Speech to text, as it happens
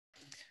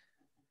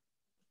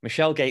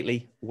Michelle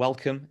Gately,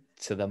 welcome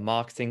to the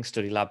Marketing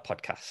Study Lab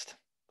podcast.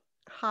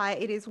 Hi,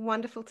 it is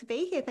wonderful to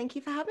be here. Thank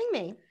you for having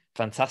me.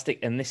 Fantastic.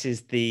 And this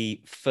is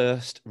the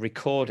first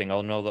recording,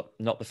 or no,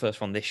 not the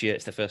first one this year,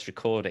 it's the first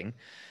recording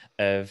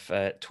of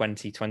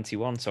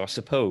 2021. So I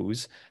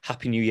suppose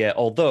Happy New Year,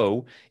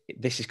 although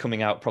this is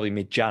coming out probably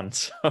mid-Jan.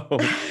 So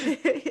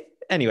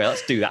anyway,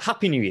 let's do that.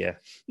 Happy New Year.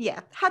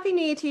 Yeah, Happy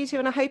New Year to you too.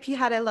 And I hope you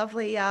had a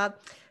lovely,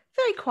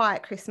 very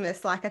quiet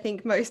Christmas, like I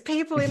think most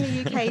people in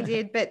the UK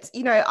did. But,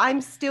 you know, I'm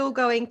still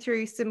going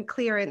through some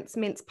clearance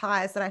mince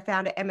pies that I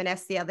found at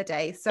M&S the other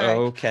day. So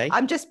okay.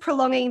 I'm just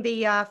prolonging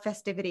the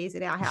festivities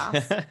in our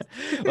house.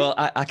 Well,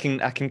 I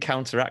can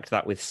counteract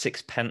that with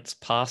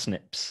 6p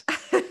parsnips.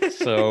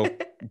 So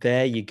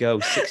there you go,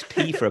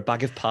 6p for a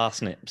bag of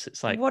parsnips.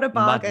 It's like, what a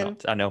bargain.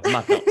 Mad not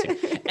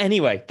to.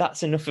 Anyway,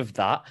 that's enough of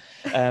that.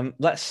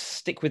 Let's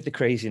stick with the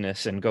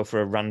craziness and go for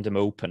a random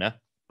opener.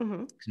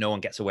 Mm-hmm. No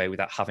one gets away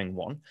without having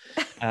one.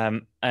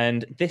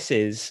 And this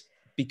is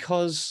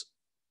because,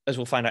 as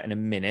we'll find out in a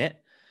minute,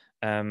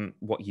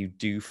 what you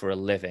do for a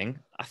living.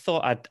 I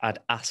thought I'd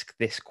ask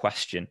this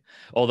question.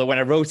 Although when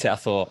I wrote it, I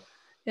thought,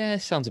 yeah, it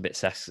sounds a bit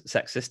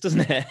sexist,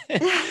 doesn't it?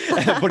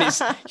 But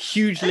it's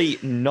hugely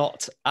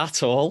not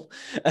at all.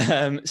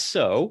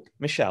 So,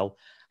 Michelle,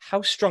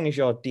 how strong is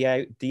your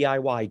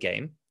DIY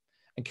game?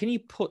 And can you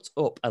put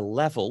up a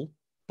level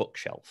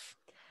bookshelf?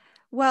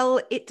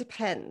 Well, it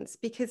depends,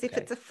 because if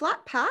it's a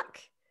flat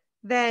pack,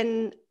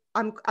 then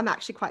I'm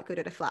actually quite good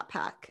at a flat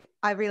pack.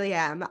 I really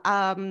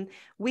am.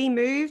 We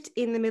moved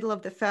in the middle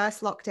of the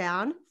first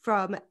lockdown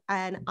from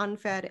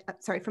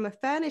from a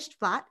furnished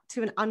flat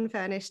to an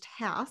unfurnished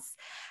house,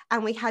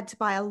 and we had to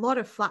buy a lot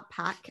of flat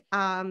pack.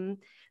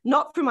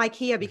 Not from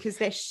IKEA because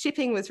their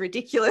shipping was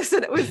ridiculous,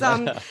 and it was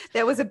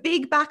there was a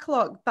big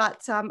backlog.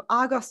 But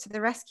Argos to the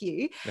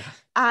rescue,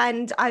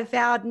 and I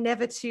vowed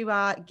never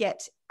to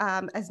get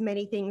as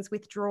many things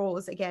with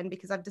drawers again,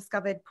 because I've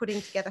discovered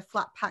putting together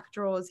flat pack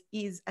drawers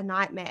is a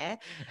nightmare.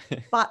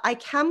 But I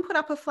can put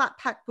up a flat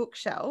pack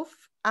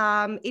bookshelf.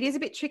 It is a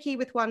bit tricky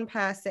with one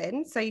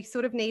person, so you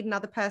sort of need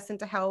another person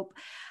to help.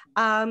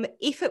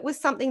 If it was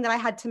something that I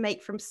had to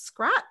make from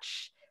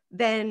scratch,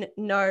 then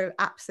no,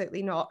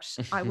 absolutely not.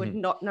 I would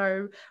not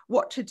know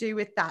what to do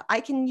with that. I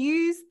can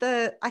use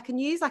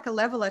like a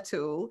leveler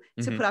tool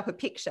to put up a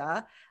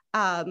picture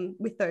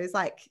with those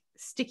like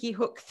sticky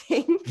hook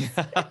things.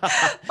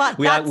 But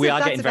we are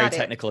getting very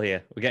technical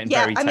here. We're getting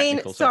very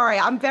technical. Sorry,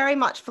 I'm very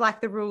much for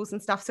like the rules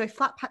and stuff. So if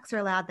flat packs are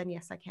allowed, then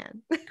yes, I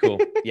can. Cool.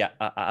 Yeah,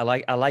 I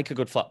like a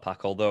good flat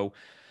pack, although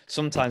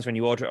sometimes when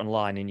you order it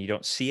online and you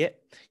don't see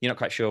it, you're not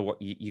quite sure what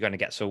you're going to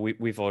get. So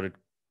we've ordered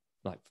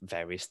like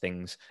various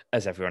things,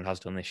 as everyone has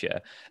done this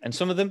year, and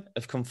some of them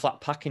have come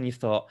flat pack and you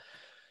thought,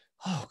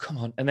 oh, come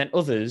on. And then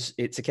others,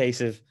 it's a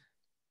case of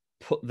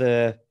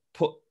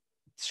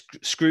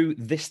screw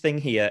this thing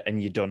here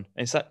and you're done.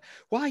 And it's like,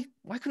 why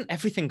couldn't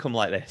everything come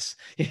like this?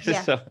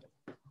 Yeah. So,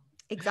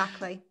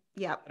 exactly.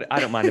 Yeah. I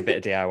don't mind a bit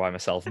of DIY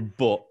myself,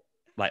 but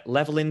like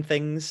leveling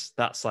things,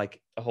 that's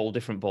like a whole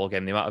different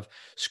ballgame. The amount of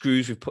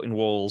screws we've put in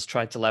walls,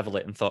 tried to level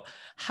it and thought,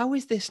 how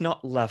is this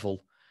not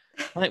level?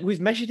 Like, we've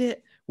measured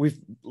it, we've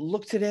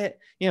looked at it,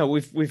 you know,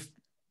 we've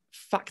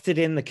factored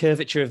in the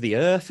curvature of the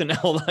earth and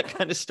all that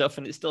kind of stuff,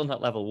 and it's still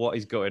not level. What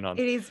is going on?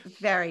 It is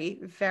very,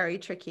 very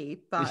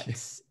tricky,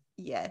 but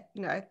yeah,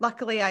 no,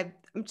 luckily I'm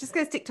just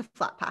going to stick to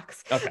flat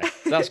packs. Okay,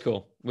 that's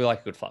cool. We like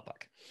a good flat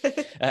pack.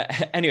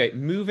 Anyway,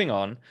 moving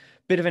on,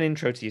 bit of an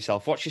intro to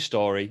yourself. What's your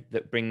story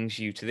that brings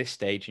you to this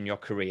stage in your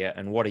career,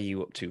 and what are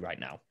you up to right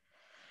now?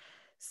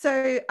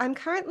 So I'm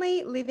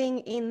currently living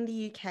in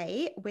the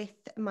UK with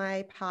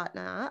my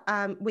partner.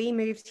 We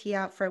moved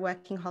here for a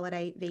working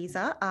holiday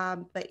visa,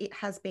 but it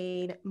has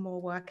been more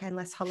work and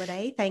less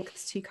holiday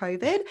thanks to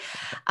COVID.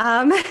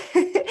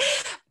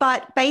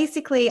 But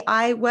basically,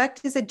 I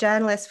worked as a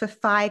journalist for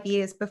 5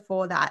 years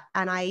before that.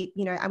 And I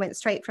went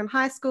straight from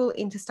high school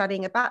into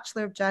studying a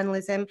Bachelor of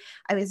Journalism.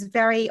 I was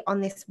very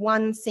on this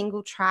one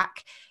single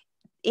track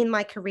in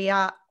my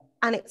career,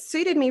 and it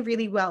suited me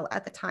really well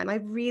at the time. I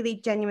really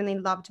genuinely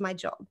loved my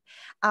job.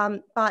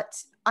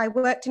 But I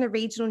worked in a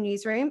regional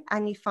newsroom,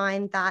 and you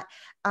find that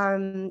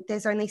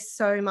there's only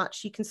so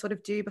much you can sort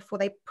of do before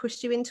they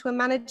push you into a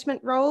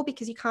management role,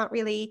 because you can't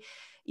really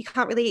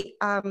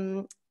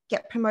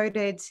get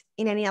promoted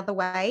in any other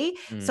way.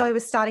 So I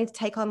was starting to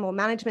take on more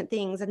management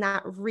things, and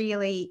that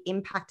really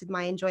impacted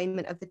my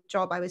enjoyment of the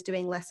job. I was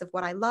doing less of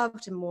what I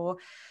loved and more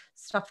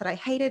stuff that I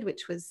hated,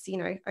 which was,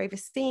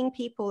 overseeing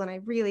people, and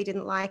I really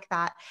didn't like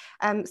that.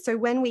 So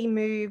when we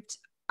moved,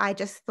 I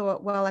just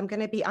thought, well, I'm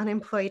going to be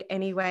unemployed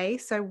anyway,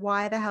 so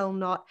why the hell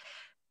not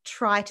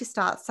try to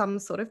start some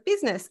sort of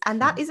business? And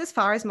that is as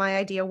far as my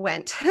idea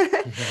went.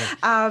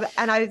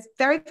 And I was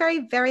very,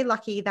 very, very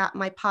lucky that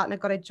my partner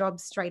got a job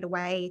straight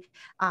away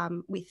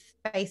with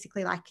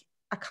basically like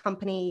a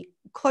company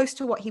close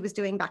to what he was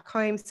doing back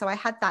home. So I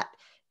had that,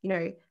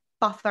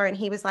 buffer, and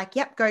he was like,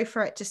 yep, go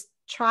for it. Just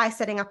try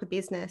setting up a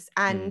business.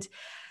 And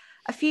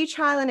a few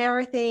trial and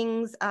error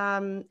things,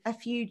 a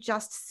few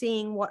just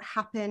seeing what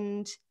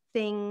happened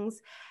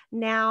things.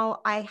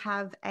 Now I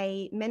have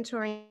a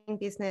mentoring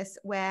business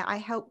where I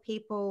help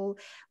people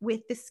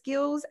with the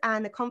skills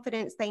and the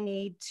confidence they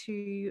need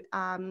to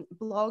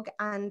blog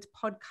and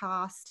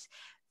podcast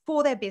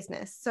for their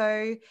business.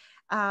 So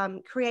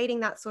creating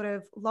that sort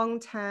of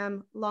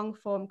long-term,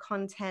 long-form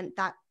content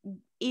that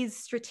is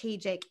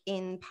strategic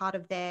in part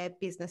of their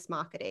business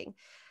marketing.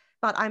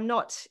 But I'm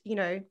not,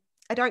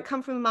 I don't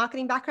come from a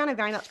marketing background. I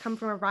very much come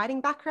from a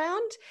writing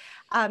background.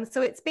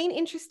 So it's been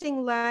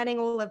interesting learning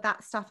all of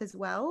that stuff as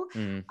well.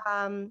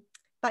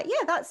 But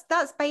yeah,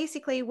 that's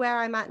basically where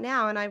I'm at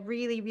now. And I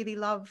really, really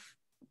love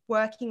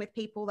working with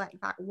people, like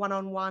that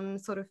one-on-one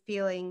sort of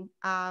feeling.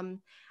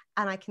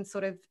 And I can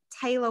sort of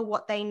tailor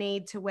what they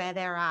need to where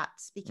they're at,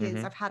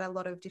 because I've had a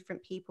lot of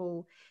different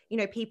people,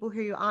 people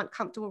who aren't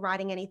comfortable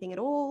writing anything at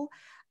all.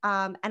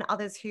 And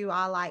others who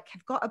are like,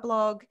 have got a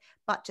blog,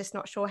 but just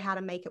not sure how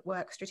to make it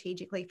work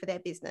strategically for their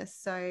business.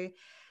 So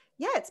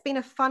yeah, it's been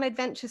a fun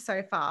adventure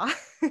so far.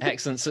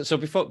 Excellent. So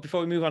before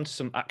we move on to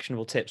some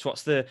actionable tips,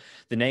 what's the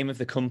name of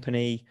the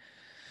company?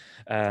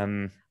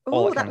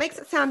 Oh, that makes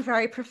it sound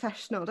very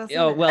professional, doesn't it?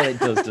 Oh, well, it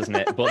does, doesn't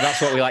it? But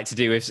that's what we like to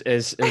do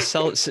as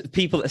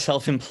people that are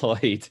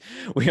self-employed.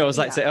 We always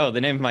like to say, oh,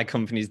 the name of my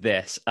company is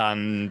this.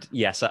 And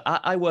yes,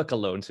 I work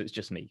alone, so it's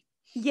just me.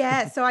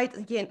 Yeah. So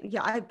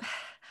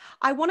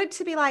I wanted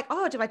to be like,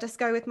 oh, do I just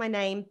go with my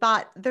name?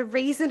 But the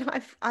reason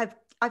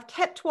I've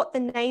kept what the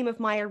name of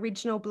my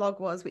original blog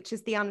was, which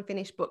is The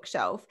Unfinished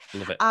Bookshelf.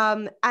 Love it.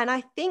 And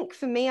I think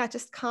for me, I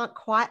just can't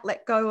quite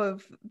let go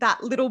of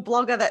that little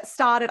blogger that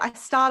started. I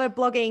started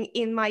blogging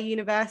in my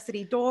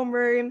university dorm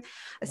room.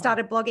 I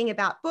started blogging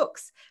about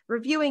books,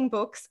 reviewing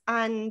books,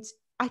 and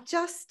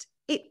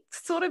it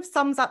sort of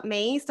sums up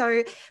me.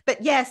 So,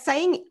 but yeah,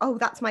 saying, oh,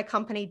 that's my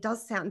company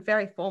does sound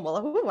very formal.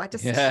 Oh,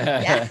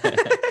 yeah.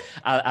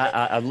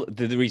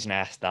 The reason I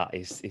asked that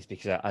is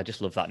because I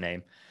just love that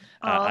name.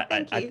 Oh,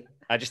 thank you.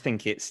 I just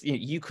think it's,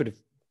 you could have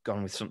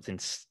gone with something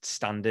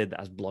standard that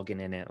has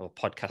blogging in it or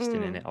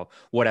podcasting in it or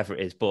whatever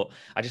it is. But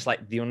I just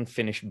like The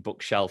Unfinished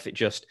Bookshelf. It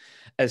just,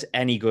 as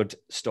any good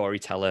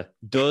storyteller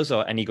does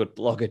or any good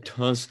blogger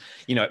does,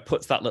 it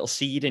puts that little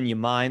seed in your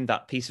mind,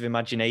 that piece of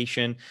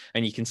imagination,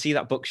 and you can see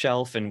that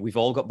bookshelf. And we've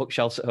all got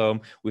bookshelves at home.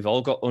 We've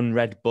all got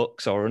unread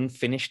books or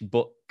unfinished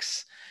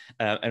books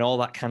and all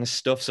that kind of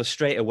stuff. So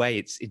straight away,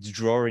 it's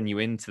drawing you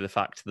into the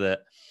fact that,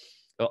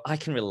 well, I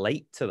can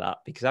relate to that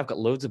because I've got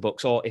loads of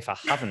books, or if I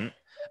haven't,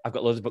 I've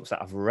got loads of books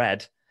that I've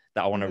read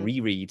that I want to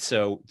reread.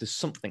 So there's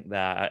something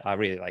there. I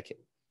really like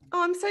it.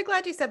 Oh, I'm so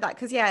glad you said that,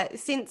 because yeah,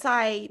 since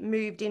I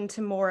moved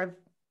into more of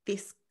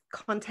this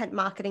content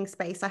marketing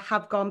space, I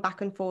have gone back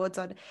and forwards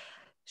on,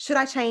 should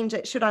I change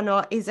it? Should I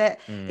not? Is it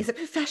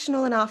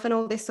professional enough and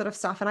all this sort of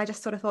stuff? And I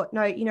just sort of thought,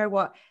 no, you know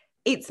what?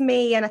 It's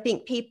me. And I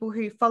think people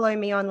who follow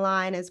me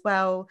online as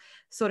well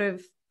sort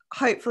of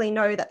hopefully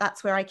know that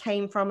that's where I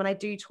came from, and I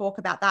do talk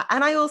about that.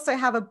 And I also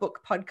have a book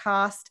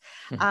podcast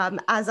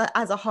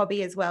as a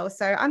hobby as well.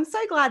 So I'm so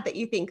glad that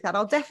you think that.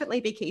 I'll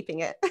definitely be keeping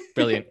it.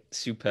 Brilliant,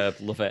 superb,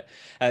 love it.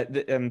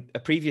 A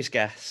previous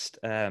guest,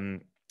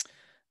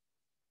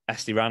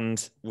 Esty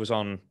Rand, was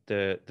on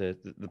the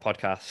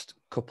podcast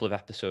a couple of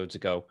episodes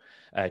ago,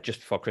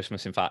 just before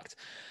Christmas, in fact,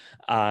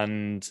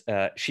 and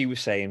she was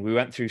saying we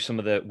went through some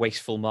of the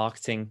wasteful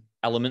marketing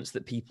elements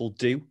that people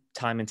do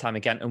time and time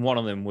again, and one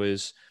of them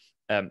was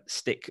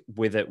stick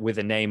with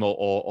a name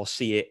or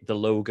see the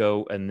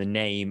logo and the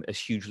name as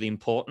hugely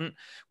important,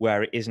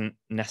 where it isn't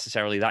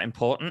necessarily that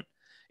important.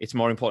 It's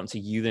more important to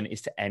you than it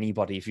is to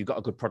anybody. If you've got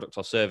a good product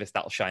or service,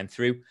 that'll shine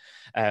through.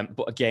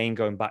 But again,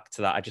 going back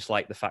to that, I just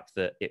like the fact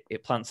that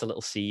it plants a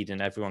little seed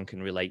and everyone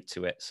can relate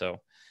to it.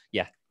 So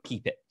yeah,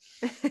 keep it.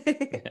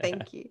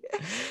 Thank you.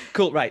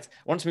 Cool. Right.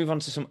 I want to move on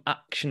to some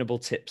actionable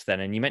tips then.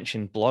 And you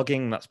mentioned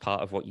blogging. That's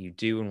part of what you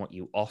do and what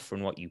you offer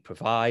and what you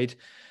provide.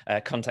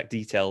 Contact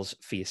details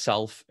for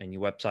yourself and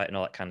your website and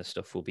all that kind of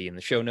stuff will be in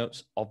the show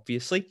notes,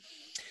 obviously.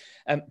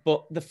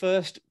 But the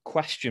first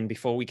question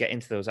before we get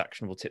into those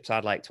actionable tips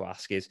I'd like to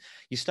ask is,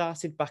 you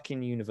started back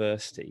in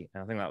university,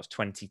 and I think that was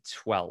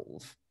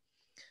 2012.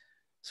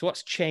 So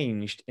what's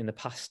changed in the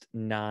past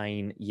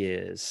 9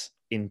 years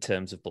in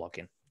terms of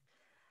blogging?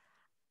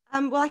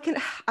 Well,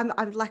 I'm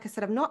like I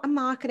said, I'm not a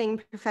marketing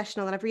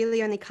professional, and I've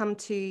really only come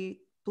to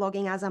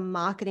blogging as a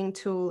marketing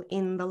tool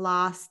in the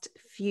last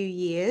few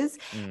years.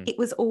 It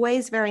was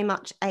always very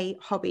much a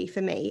hobby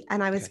for me.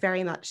 And I was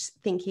very much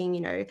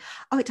thinking,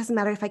 oh, it doesn't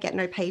matter if I get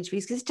no page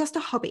views because it's just a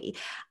hobby.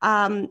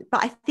 But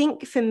I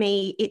think for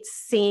me, it's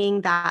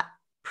seeing that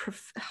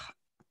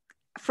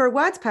for a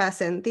words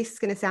person, this is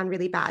going to sound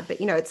really bad,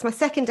 but it's my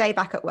second day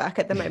back at work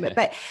at the moment,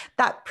 but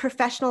that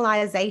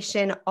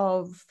professionalization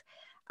of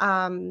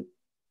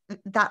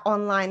that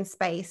online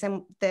space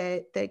and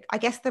the I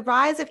guess the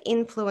rise of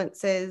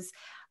influencers,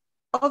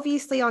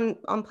 obviously on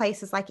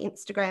places like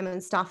Instagram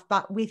and stuff,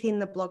 but within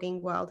the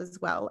blogging world as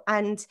well.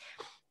 And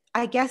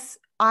I guess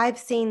I've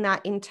seen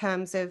that in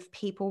terms of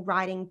people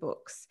writing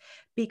books,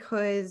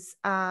 because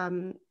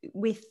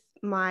with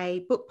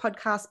my book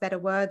podcast, Better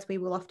Words, we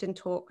will often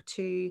talk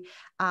to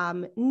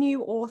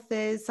new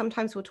authors.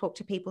 Sometimes we'll talk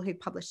to people who've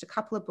published a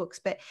couple of books,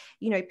 but,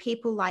 you know,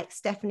 people like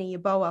Stephanie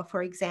Yeboah,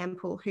 for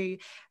example, who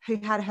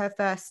had her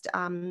first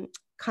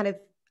kind of,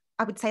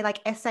 I would say, like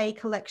essay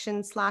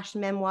collection /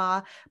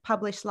 memoir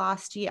published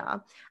last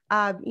year.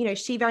 You know,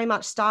 she very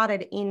much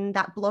started in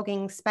that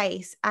blogging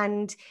space,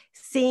 and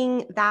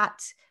seeing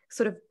that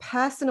sort of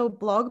personal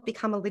blog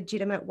become a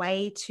legitimate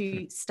way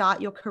to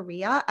start your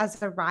career as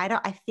a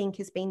writer, I think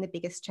has been the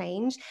biggest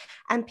change.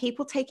 And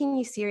people taking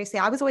you seriously.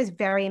 I was always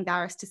very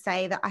embarrassed to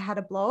say that I had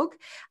a blog.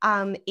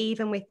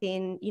 Even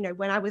within, you know,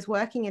 when I was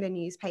working in a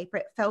newspaper,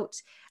 it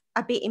felt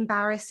a bit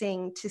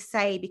embarrassing to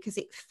say, because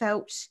it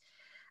felt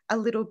a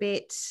little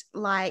bit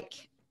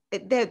like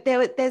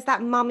there's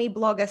that mummy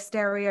blogger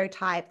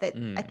stereotype that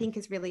I think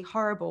is really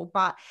horrible.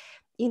 But,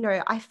 you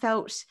know, I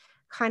felt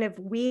kind of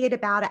weird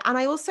about it. And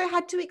I also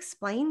had to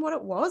explain what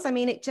it was. I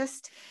mean,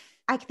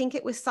 I think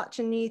it was such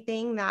a new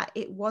thing that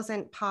it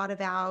wasn't part of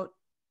our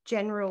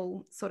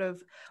general sort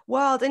of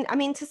world. And I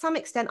mean, to some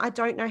extent, I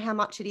don't know how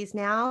much it is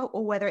now,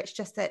 or whether it's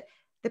just that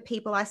the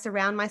people I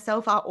surround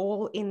myself are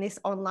all in this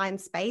online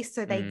space,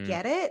 so they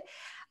get it.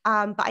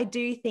 But I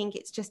do think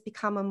it's just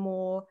become a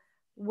more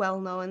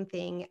well-known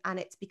thing, and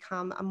it's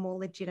become a more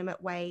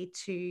legitimate way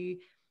to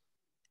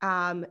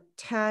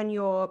turn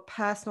your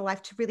personal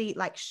life to really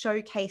like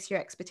showcase your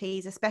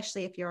expertise,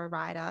 especially if you're a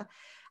writer.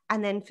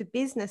 And then for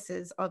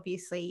businesses,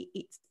 obviously,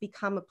 it's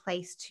become a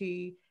place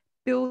to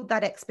build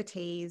that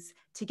expertise,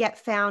 to get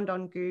found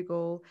on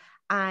Google,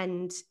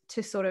 and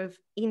to sort of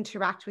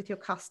interact with your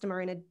customer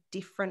in a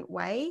different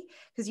way.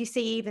 Because you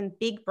see even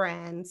big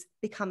brands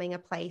becoming a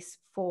place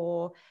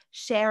for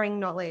sharing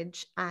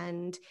knowledge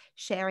and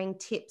sharing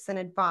tips and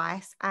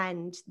advice,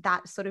 and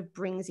that sort of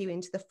brings you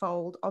into the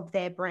fold of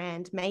their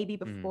brand, maybe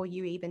before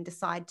you even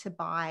decide to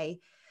buy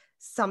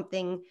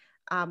something,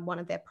 one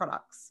of their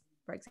products,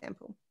 for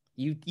example.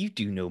 You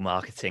do know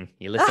marketing,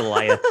 you little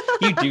liar.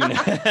 You do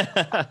know.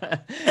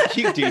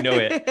 You do know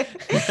it.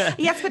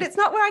 Yes, but it's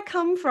not where I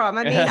come from.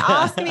 I mean,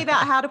 ask me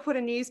about how to put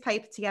a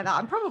newspaper together.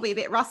 I'm probably a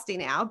bit rusty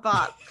now,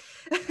 but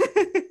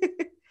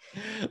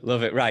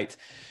love it. Right.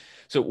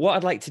 So what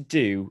I'd like to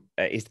do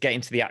is get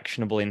into the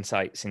actionable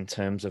insights in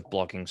terms of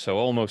blogging. So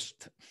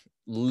almost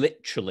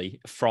literally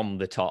from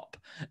the top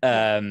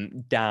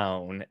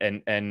down,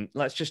 and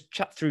let's just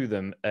chat through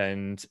them.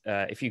 And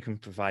if you can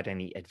provide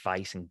any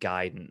advice and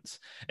guidance,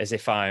 as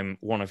if I'm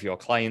one of your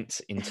clients,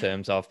 in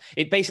terms of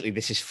it. Basically,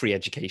 this is free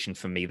education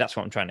for me. That's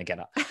what I'm trying to get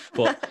at.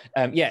 But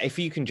yeah, if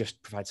you can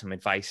just provide some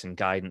advice and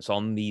guidance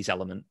on these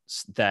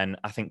elements, then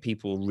I think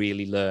people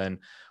really learn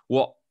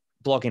what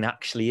blogging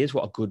actually is,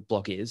 what a good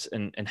blog is,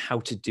 and how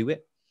to do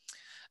it.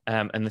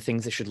 And the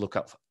things they should look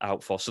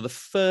out for. So the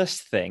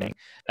first thing,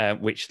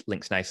 which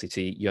links nicely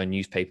to your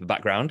newspaper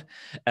background,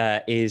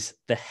 is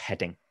the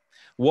heading.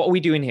 What are we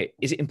doing here?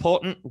 Is it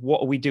important?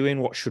 What are we doing?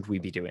 What should we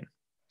be doing?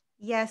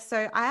 Yeah,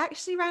 so I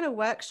actually ran a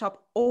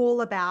workshop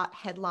all about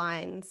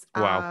headlines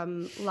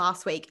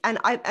last week. And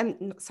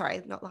I'm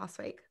sorry, not last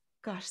week.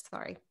 Gosh,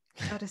 sorry.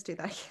 I'll just do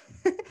that.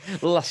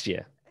 Last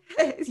year.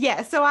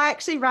 Yeah, so I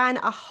actually ran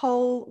a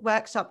whole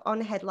workshop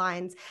on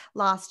headlines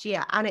last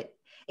year, and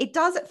it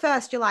does at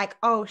first, you're like,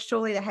 oh,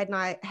 surely the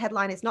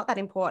headline is not that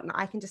important,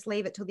 I can just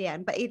leave it till the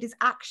end. But it is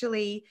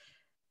actually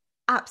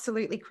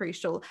absolutely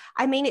crucial.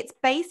 I mean, it's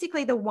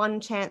basically the one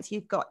chance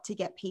you've got to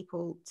get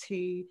people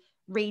to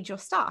read your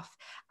stuff.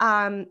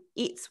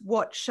 It's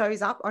what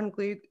shows up on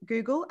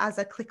Google as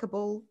a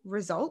clickable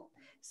result.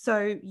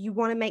 So you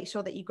want to make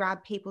sure that you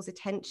grab people's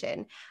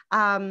attention.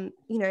 You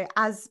know,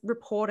 as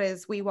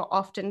reporters, we were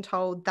often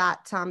told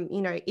that,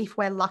 you know, if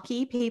we're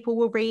lucky, people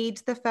will read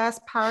the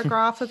first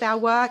paragraph of our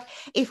work.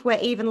 If we're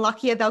even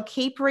luckier, they'll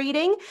keep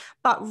reading.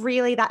 But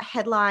really, that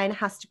headline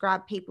has to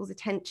grab people's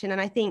attention.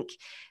 And I think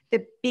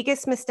the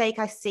biggest mistake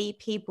I see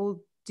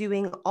people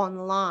doing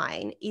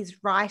online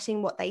is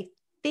writing what they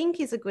think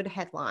is a good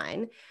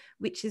headline,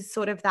 which is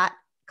sort of that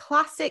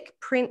classic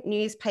print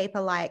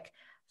newspaper, like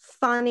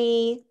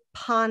funny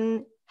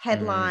pun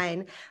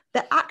headline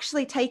that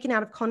actually, taken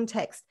out of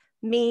context,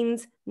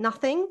 means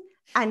nothing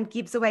and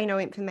gives away no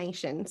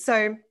information.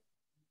 So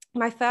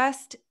my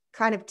first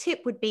kind of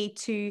tip would be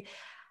to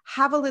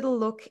have a little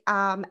look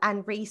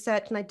and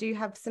research, and I do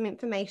have some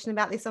information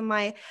about this on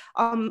my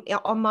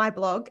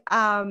blog,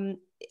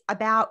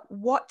 about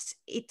what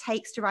it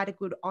takes to write a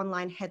good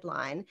online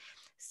headline.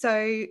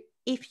 So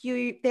if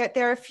you there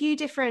are a few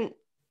different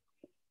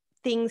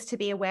things to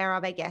be aware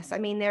of, I guess. I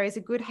mean, there is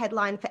a good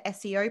headline for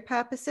SEO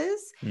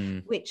purposes,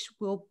 which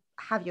will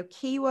have your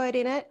keyword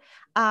in it.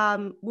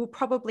 We'll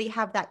probably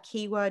have that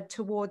keyword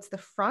towards the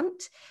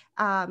front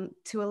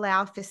to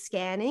allow for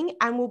scanning,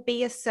 and will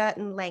be a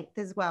certain length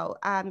as well.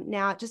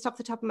 Now, just off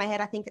the top of my head,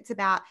 I think it's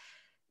about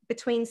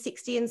between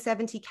 60 and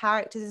 70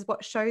 characters is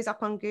what shows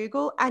up on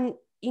Google. And,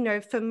 you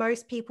know, for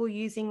most people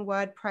using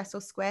WordPress or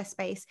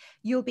Squarespace,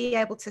 you'll be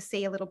able to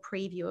see a little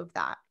preview of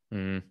that.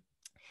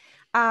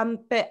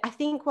 But I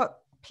think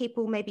what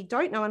people maybe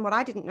don't know, and what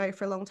I didn't know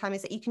for a long time,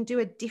 is that you can do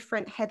a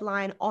different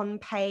headline on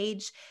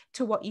page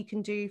to what you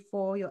can do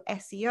for your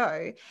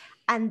SEO.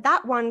 And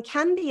that one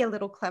can be a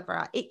little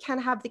cleverer. It can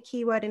have the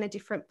keyword in a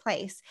different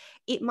place.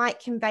 It might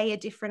convey a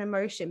different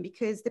emotion,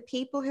 because the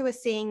people who are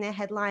seeing their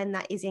headline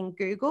that is in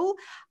Google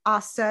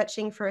are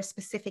searching for a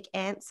specific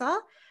answer.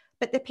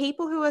 But the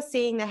people who are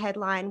seeing the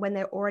headline when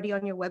they're already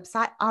on your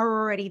website are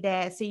already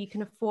there. So you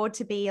can afford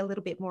to be a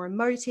little bit more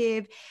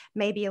emotive,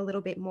 maybe a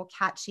little bit more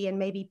catchy, and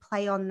maybe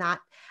play on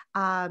that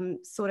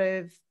sort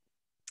of,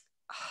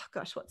 oh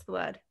gosh, what's the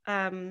word?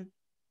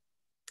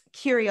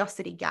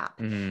 Curiosity gap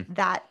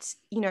that,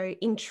 you know,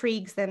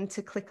 intrigues them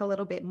to click a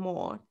little bit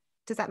more.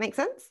 Does that make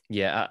sense?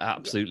 Yeah,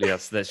 absolutely.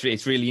 That's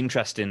it's really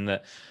interesting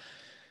that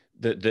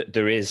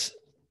there is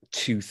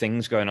two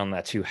things going on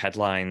there, two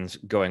headlines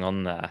going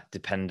on there,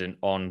 dependent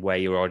on where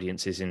your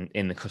audience is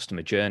in the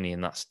customer journey.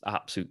 And that's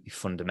absolutely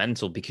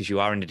fundamental, because you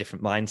are in a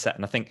different mindset.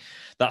 And I think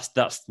that's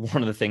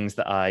one of the things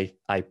that I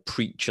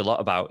preach a lot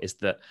about, is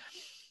that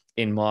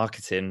in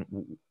marketing,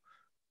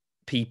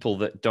 people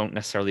that don't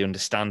necessarily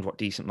understand what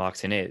decent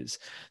marketing is,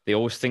 they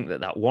always think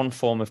that one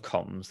form of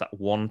comms, that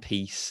one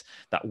piece,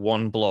 that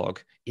one blog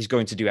is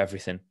going to do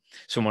everything.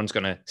 Someone's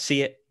going to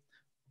see it,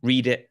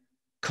 read it,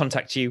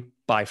 contact you,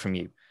 buy from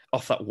you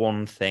off that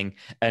one thing.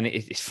 And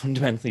it's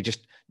fundamentally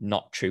just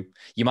not true.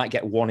 You might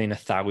get 1 in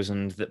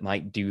 1,000 that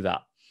might do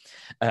that.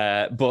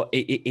 But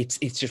it's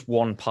just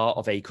one part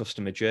of a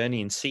customer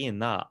journey. And seeing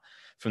that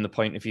from the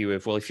point of view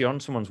of, well, if you're on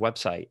someone's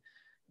website,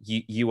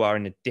 you are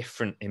in a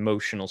different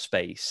emotional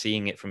space,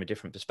 seeing it from a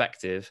different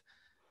perspective,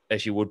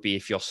 as you would be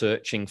if you're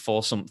searching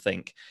for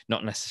something,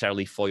 not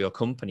necessarily for your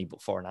company,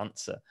 but for an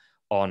answer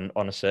on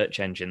a search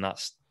engine.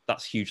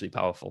 That's hugely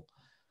powerful.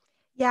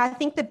 Yeah, I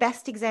think the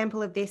best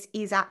example of this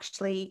is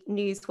actually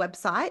news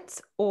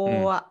websites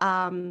or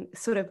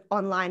sort of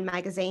online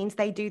magazines.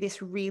 They do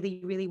this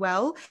really, really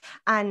well.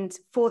 And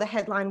for the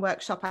headline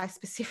workshop, I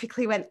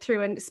specifically went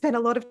through and spent a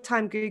lot of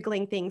time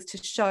Googling things to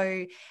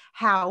show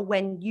how,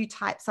 when you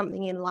type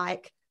something in,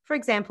 like, for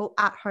example,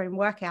 at-home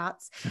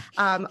workouts,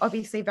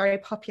 obviously very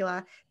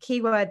popular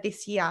keyword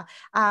this year,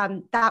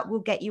 that will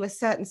get you a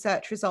certain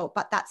search result,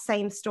 but that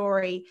same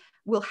story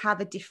will have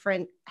a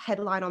different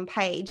headline on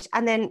page.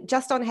 And then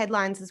just on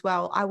headlines as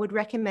well, I would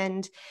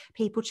recommend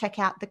people check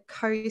out the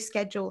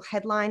CoSchedule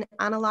Headline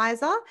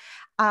Analyzer,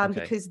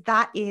 because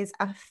that is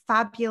a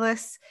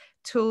fabulous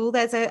tool.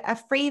 There's a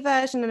free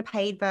version and a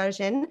paid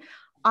version.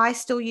 I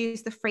still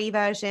use the free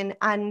version,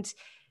 and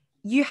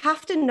you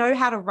have to know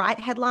how to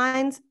write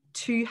headlines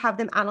to have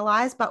them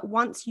analyzed. But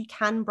once you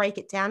can break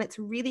it down, it's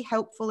really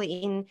helpful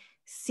in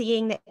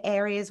seeing the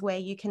areas where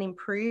you can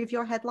improve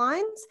your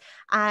headlines,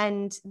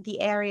 and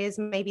the areas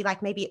maybe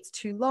it's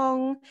too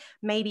long,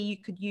 maybe you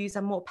could use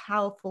a more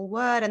powerful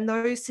word. And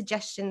those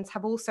suggestions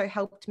have also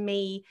helped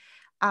me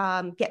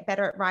get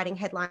better at writing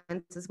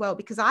headlines as well,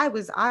 because I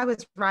was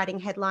writing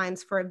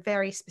headlines for a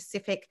very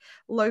specific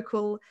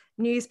local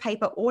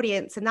newspaper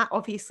audience, and that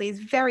obviously is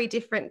very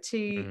different to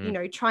you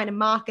know, trying to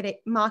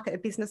market a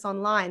business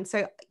online.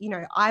 So, you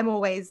know, I'm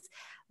always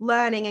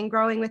learning and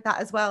growing with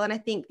that as well. And I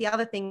think the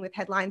other thing with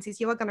headlines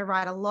is you are going to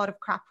write a lot of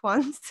crap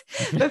ones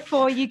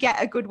before you get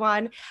a good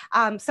one.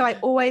 So I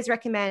always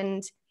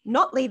recommend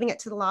not leaving it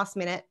to the last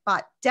minute,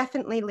 but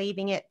definitely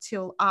leaving it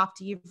till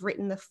after you've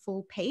written the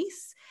full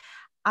piece,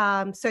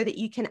 so that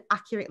you can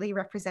accurately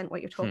represent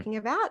what you're talking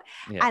about.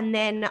 Yeah. And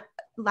then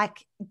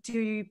like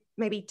do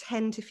maybe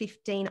 10 to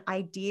 15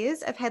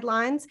 ideas of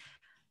headlines,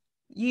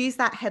 use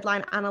that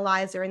headline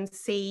analyzer and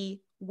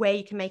see where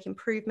you can make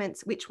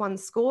improvements, which one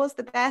scores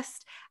the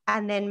best,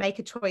 and then make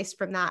a choice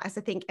from that. As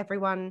I think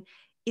everyone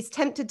is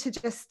tempted to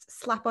just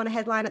slap on a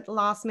headline at the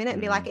last minute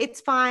and be like, it's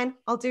fine,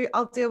 I'll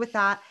deal with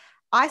that.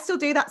 I still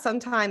do that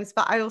sometimes,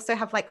 but I also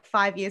have like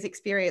 5 years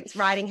experience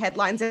writing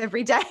headlines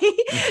every day.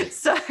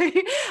 So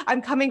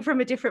I'm coming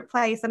from a different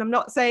place, and I'm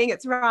not saying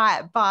it's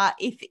right, but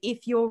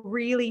if you're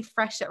really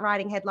fresh at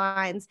writing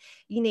headlines,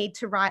 you need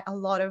to write a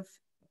lot of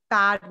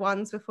bad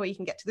ones before you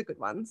can get to the good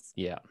ones.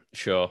 Yeah,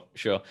 sure.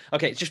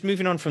 Okay, just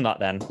moving on from that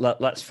then,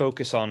 let's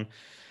focus on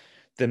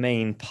the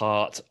main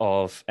part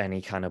of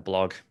any kind of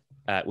blog,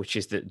 which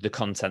is the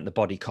content, the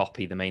body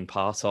copy, the main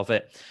part of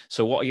it.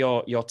 So what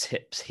are your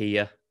tips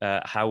here?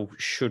 How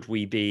should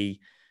we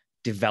be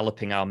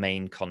developing our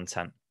main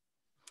content?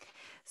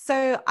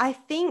 So I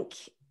think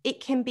it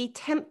can be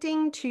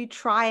tempting to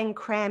try and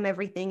cram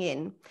everything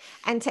in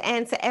and to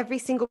answer every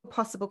single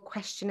possible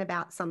question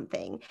about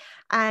something.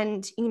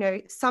 And, you know,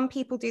 some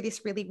people do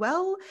this really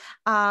well.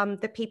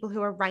 The people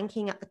who are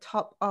ranking at the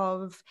top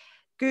of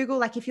Google,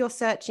 like if you're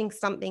searching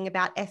something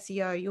about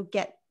SEO, you'll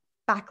get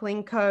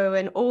Backlinko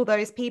and all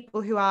those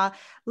people who are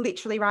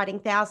literally writing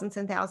thousands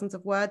and thousands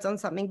of words on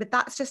something, but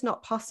that's just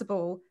not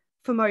possible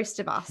for most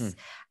of us.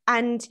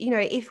 And, you know,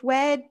 if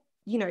we're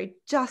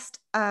just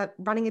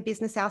running a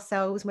business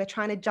ourselves, we're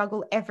trying to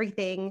juggle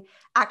everything,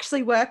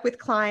 actually work with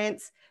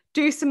clients,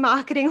 do some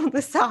marketing on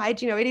the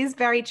side, it is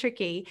very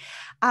tricky.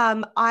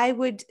 I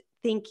would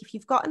think if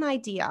you've got an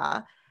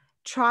idea,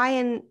 try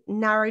and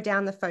narrow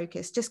down the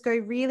focus. Just go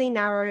really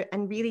narrow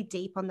and really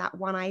deep on that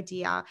one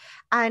idea.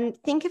 And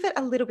think of it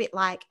a little bit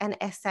like an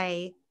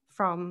essay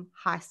from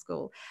high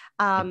school.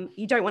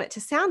 You don't want it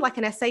to sound like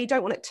an essay. You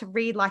don't want it to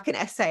read like an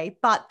essay,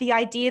 but the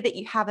idea that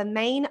you have a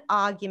main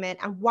argument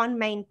and one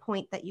main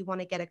point that you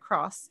want to get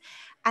across,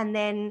 and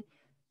then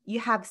you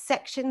have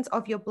sections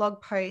of your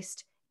blog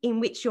post in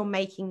which you're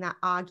making that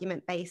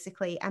argument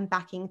basically and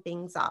backing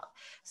things up.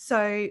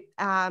 So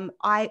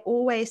I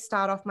always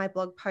start off my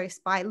blog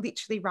post by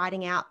literally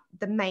writing out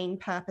the main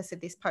purpose of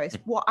this post,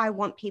 what I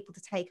want people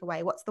to take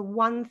away, what's the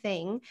one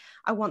thing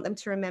I want them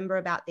to remember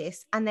about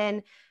this, and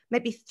then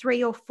maybe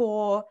 3 or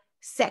 4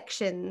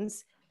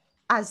 sections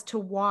as to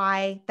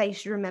why they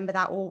should remember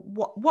that, or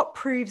what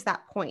proves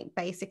that point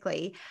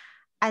basically.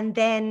 And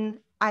then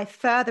I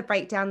further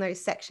break down those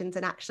sections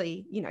and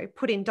actually,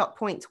 put in dot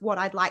points what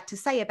I'd like to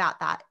say about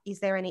that. Is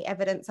there any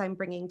evidence I'm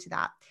bringing to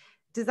that?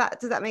 Does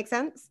that make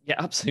sense? Yeah,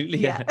 absolutely.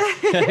 Yeah,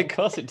 of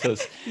course it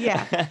does.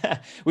 Yeah,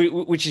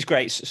 which is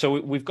great. So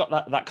we've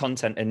got that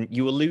content, and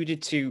you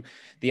alluded to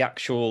the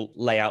actual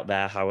layout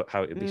there, how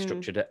it would be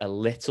structured a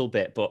little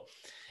bit, but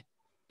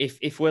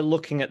if we're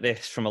looking at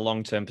this from a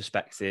long-term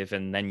perspective,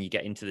 and then you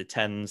get into the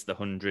tens, the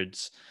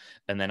hundreds,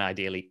 and then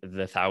ideally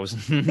the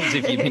thousands,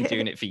 if you've been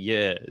doing it for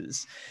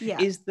years,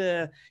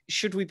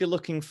 should we be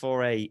looking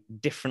for a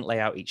different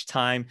layout each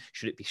time?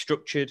 Should it be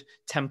structured,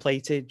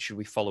 templated? Should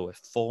we follow a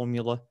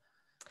formula?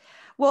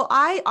 Well,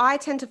 I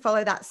tend to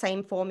follow that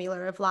same formula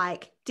of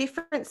like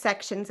different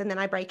sections, and then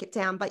I break it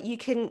down, but you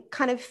can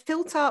kind of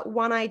filter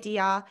one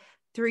idea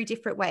through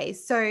different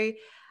ways. So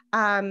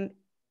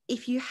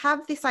if you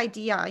have this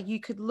idea, you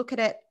could look at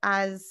it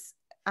as,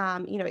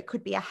 it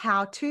could be a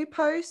how-to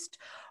post,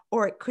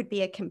 or it could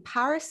be a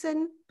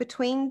comparison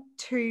between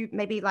two,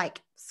 maybe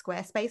like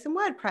Squarespace and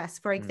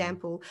WordPress, for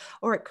example,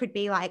 or it could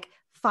be like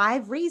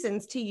 5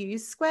 reasons to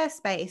use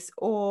Squarespace,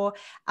 or,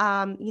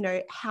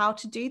 how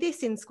to do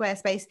this in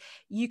Squarespace.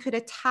 You could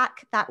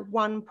attack that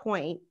one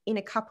point in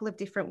a couple of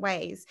different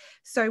ways.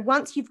 So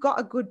once you've got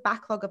a good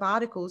backlog of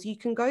articles, you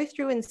can go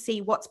through and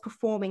see what's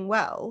performing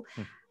well,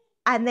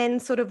 and then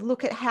sort of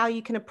look at how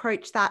you can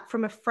approach that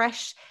from a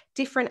fresh,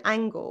 different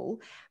angle.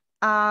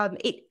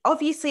 It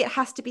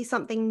has to be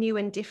something new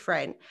and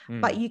different,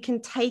 but you can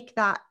take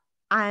that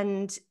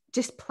and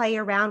just play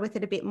around with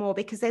it a bit more,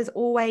 because there's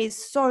always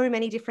so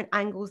many different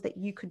angles that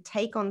you could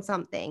take on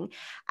something.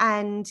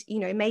 And,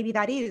 maybe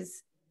that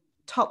is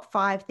top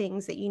 5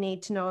 things that you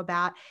need to know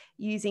about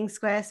using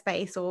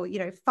Squarespace, or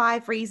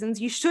 5 reasons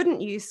you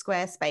shouldn't use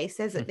Squarespace.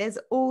 There's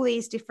all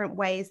these different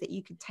ways that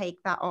you could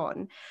take that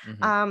on.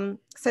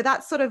 So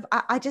that's sort of,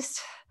 I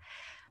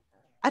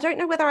don't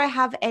know whether I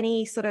have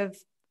any sort of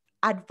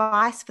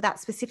advice for that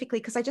specifically,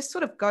 because I just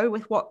sort of go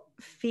with what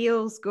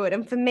feels good.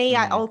 And for me,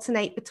 I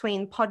alternate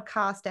between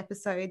podcast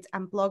episodes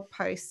and blog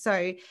posts.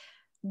 So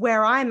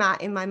where I'm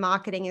at in my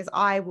marketing is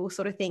I will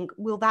sort of think,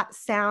 will that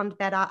sound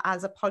better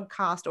as a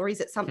podcast, or is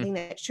it something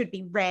that should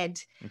be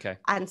read? Okay.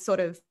 And sort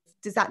of,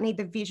 does that need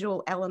the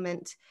visual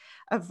element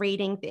of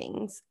reading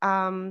things?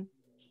 So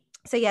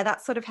yeah,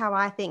 that's sort of how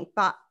I think.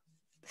 But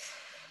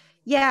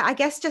yeah, I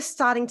guess just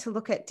starting to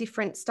look at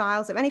different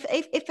styles of, and if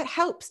it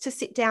helps to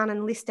sit down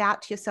and list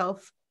out to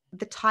yourself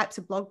the types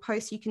of blog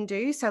posts you can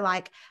do. So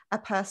like a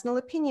personal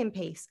opinion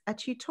piece, a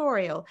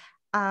tutorial,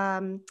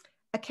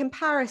 a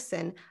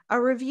comparison, a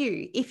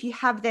review. If you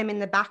have them in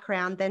the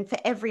background, then for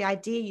every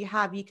idea you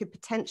have, you could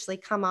potentially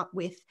come up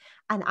with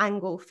an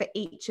angle for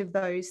each of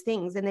those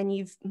things. And then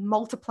you've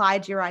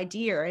multiplied your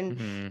idea,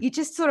 and you're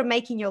just sort of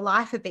making your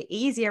life a bit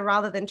easier,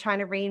 rather than trying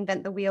to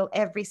reinvent the wheel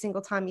every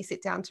single time you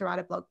sit down to write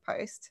a blog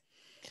post.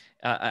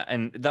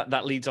 And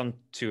that leads on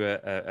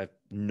to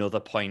another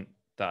point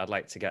that I'd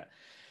like to get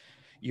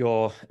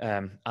your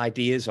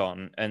ideas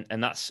on,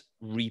 and that's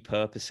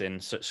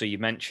repurposing. So you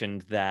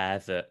mentioned there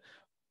that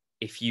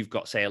if you've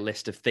got, say, a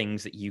list of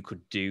things that you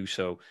could do,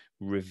 so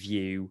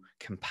review,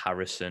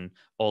 comparison,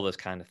 all those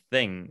kind of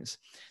things,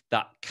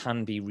 that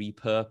can be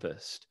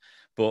repurposed.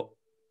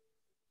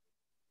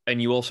 And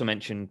you also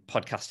mentioned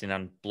podcasting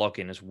and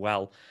blogging as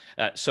well.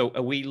 So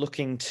are we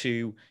looking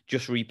to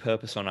just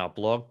repurpose on our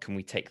blog? Can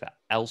we take that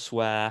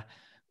elsewhere?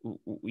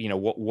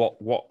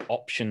 What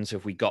options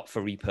have we got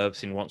for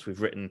repurposing once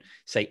we've written,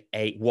 say,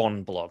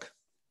 one blog?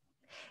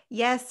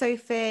 Yeah, so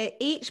for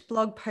each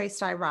blog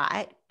post I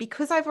write,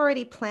 because I've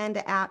already planned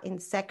it out in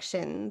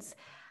sections,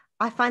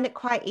 I find it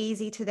quite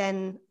easy to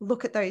then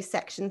look at those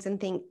sections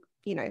and think,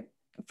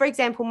 for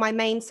example, my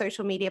main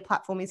social media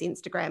platform is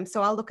Instagram.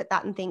 So I'll look at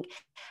that and think,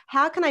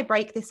 how can I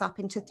break this up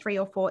into 3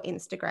 or 4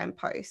 Instagram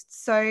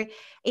posts? So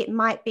it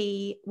might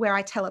be where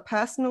I tell a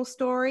personal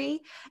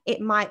story.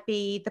 It might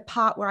be the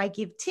part where I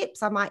give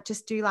tips. I might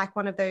just do like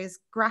one of those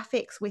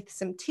graphics with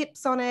some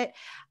tips on it.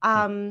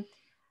 I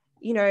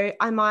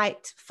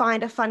might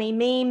find a funny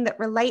meme that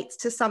relates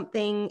to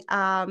something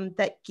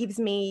that gives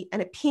me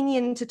an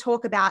opinion to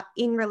talk about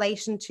in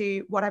relation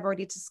to what I've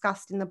already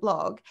discussed in the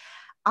blog.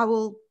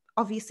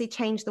 obviously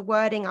change the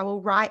wording. I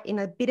will write in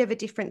a bit of a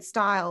different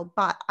style,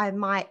 but I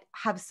might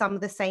have some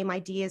of the same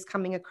ideas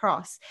coming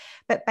across.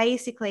 But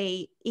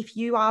basically, if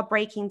you are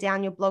breaking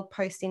down your blog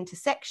post into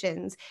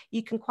sections,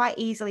 you can quite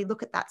easily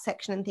look at that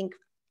section and think,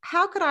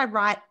 how could I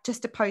write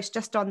just a post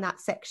just on that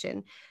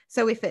section?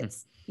 So if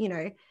it's,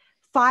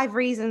 5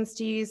 reasons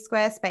to use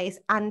Squarespace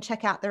and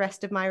check out the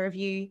rest of my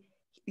review,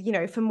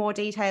 for more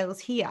details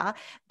here,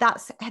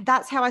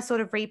 that's how I sort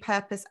of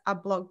repurpose a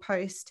blog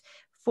post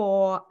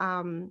for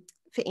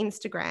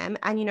Instagram.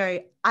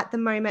 And at the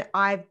moment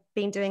I've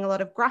been doing a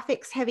lot of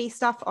graphics heavy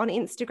stuff on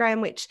Instagram,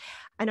 which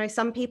I know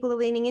some people are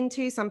leaning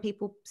into. Some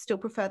people still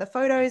prefer the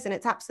photos, and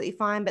it's absolutely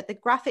fine, but the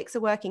graphics are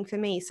working for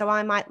me. So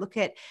I might look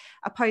at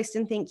a post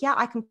and think, yeah,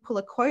 I can pull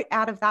a quote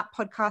out of that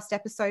podcast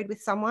episode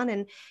with someone,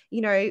 and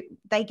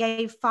they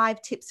gave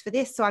 5 tips for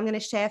this, so I'm going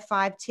to share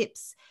 5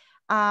 tips.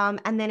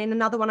 And then in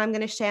another one, I'm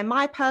going to share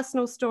my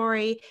personal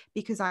story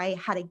because I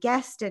had a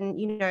guest and,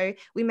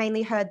 we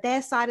mainly heard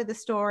their side of the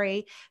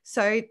story.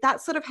 So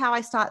that's sort of how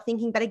I start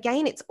thinking. But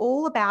again, it's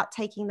all about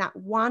taking that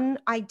one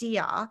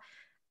idea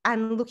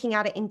and looking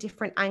at it in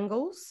different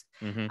angles.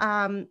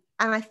 Mm-hmm.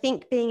 And I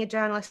think being a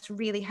journalist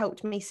really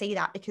helped me see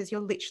that, because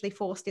you're literally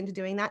forced into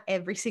doing that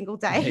every single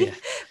day,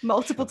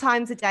 multiple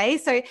times a day.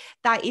 So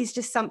that is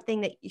just something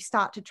that you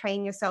start to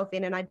train yourself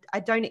in. And I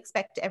don't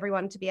expect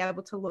everyone to be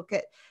able to look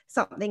at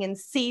something and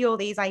see all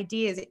these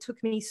ideas. It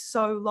took me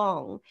so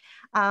long.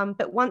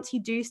 But once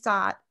you do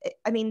start,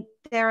 I mean,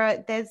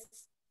 there's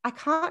I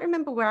can't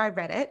remember where I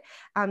read it.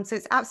 So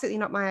it's absolutely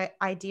not my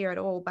idea at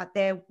all, but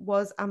there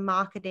was a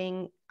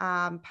marketing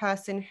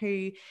person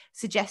who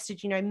suggested,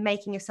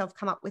 making yourself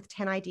come up with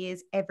 10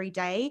 ideas every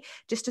day,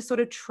 just to sort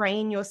of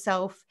train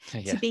yourself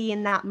to be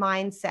in that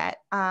mindset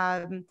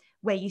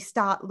where you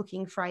start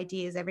looking for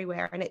ideas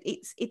everywhere. And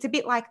it's a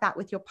bit like that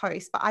with your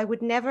post, but I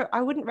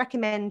wouldn't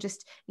recommend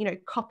just,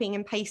 copying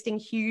and pasting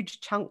huge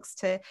chunks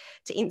to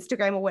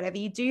Instagram or whatever.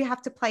 You do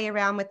have to play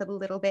around with it a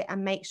little bit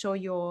and make sure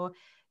you're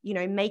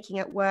making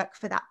it work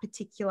for that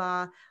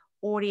particular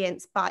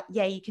audience. But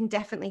yeah, you can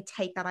definitely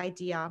take that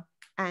idea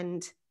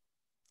and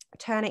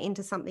turn it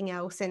into something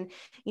else. And,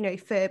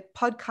 for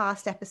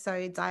podcast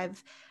episodes,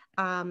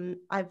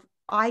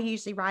 I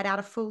usually write out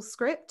a full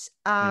script,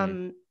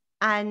 and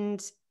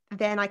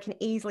then I can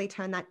easily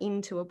turn that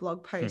into a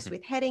blog post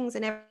with headings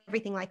and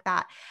everything like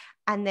that.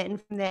 And then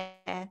from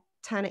there,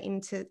 turn it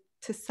into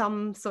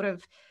some sort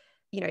of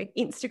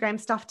Instagram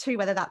stuff too,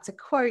 whether that's a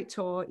quote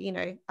or,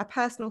 a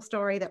personal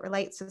story that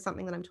relates to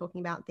something that I'm talking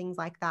about, things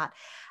like that.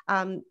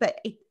 But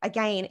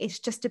again, it's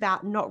just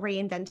about not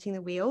reinventing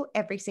the wheel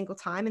every single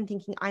time and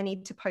thinking I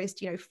need to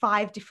post,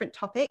 5 different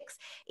topics.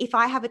 If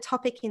I have a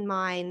topic in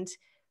mind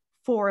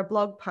for a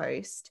blog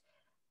post,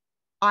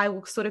 I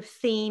will sort of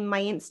theme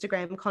my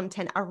Instagram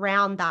content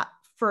around that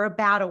for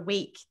about a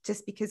week,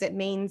 just because it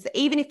means that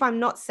even if I'm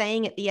not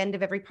saying at the end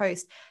of every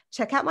post,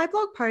 check out my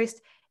blog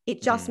post,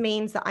 it just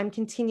means that I'm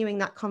continuing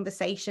that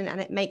conversation,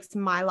 and it makes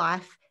my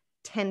life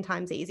 10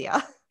 times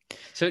easier.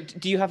 So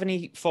do you have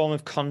any form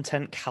of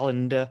content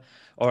calendar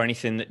or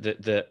anything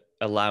that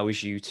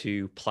allows you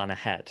to plan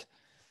ahead?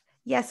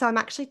 Yeah, so I'm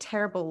actually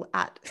terrible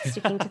at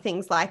sticking to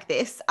things like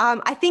this.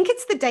 I think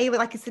it's the daily,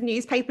 like it's the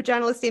newspaper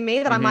journalist in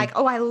me that I'm like,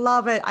 oh, I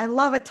love it. I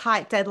love a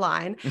tight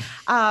deadline.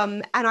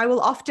 And I will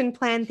often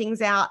plan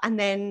things out, and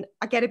then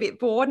I get a bit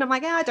bored and I'm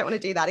like, I don't want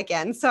to do that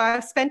again. So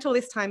I've spent all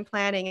this time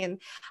planning,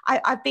 and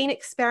I've been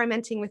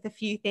experimenting with a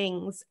few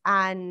things,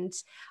 and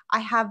I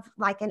have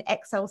like an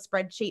Excel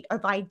spreadsheet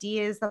of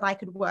ideas that I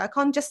could work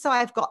on, just so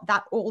I've got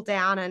that all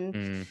down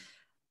and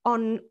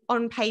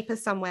on paper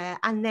somewhere.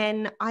 And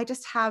then I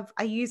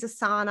use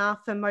Asana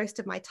for most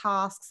of my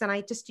tasks, and I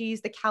just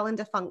use the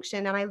calendar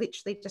function, and I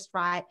literally just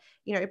write,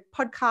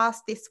 podcast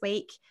this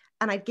week,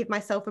 and I'd give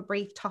myself a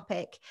brief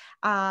topic,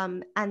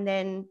 and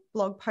then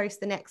blog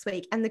post the next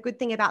week. And the good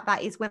thing about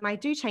that is when I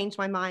do change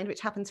my mind, which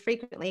happens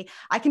frequently,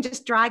 I can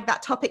just drag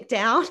that topic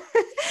down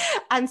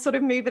and sort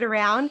of move it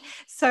around.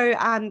 So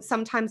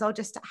sometimes I'll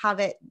just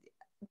have it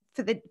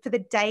for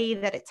the day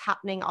that it's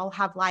happening. I'll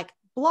have like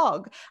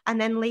blog and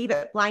then leave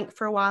it blank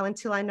for a while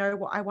until I know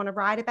what I want to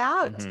write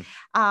about.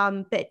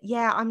 But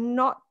yeah, I'm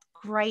not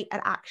great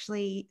at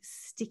actually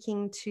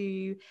sticking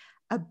to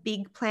a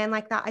big plan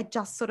like that. I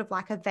just sort of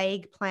like a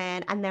vague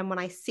plan, and then when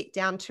I sit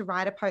down to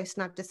write a post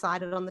and I've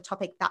decided on the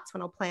topic, that's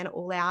when I'll plan it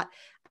all out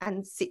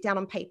and sit down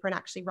on paper and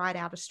actually write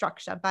out a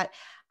structure. But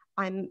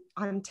I'm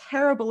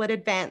terrible at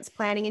advanced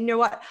planning, and you know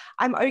what,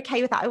 I'm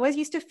okay with that. I always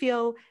used to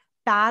feel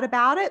bad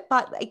about it,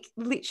 but like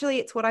literally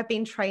it's what I've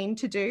been trained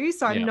to do,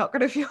 so I'm not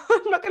going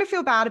to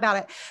feel bad about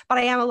it. But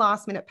I am a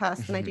last minute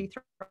person. I do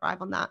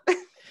thrive on that.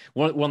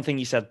 One thing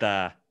you said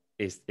there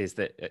is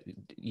that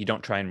you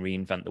don't try and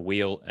reinvent the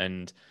wheel,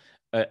 and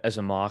as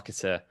a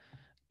marketer,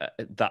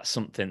 that's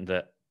something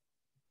that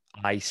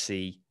I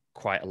see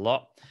quite a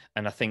lot.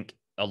 And I think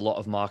a lot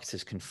of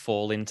marketers can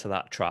fall into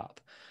that trap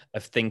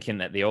of thinking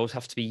that they always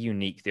have to be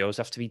unique, they always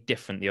have to be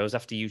different, they always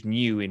have to use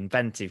new,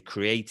 inventive,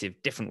 creative,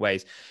 different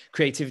ways.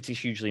 Creativity is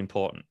hugely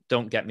important,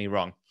 don't get me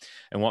wrong.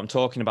 And what I'm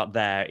talking about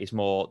there is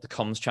more the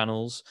comms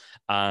channels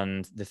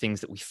and the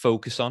things that we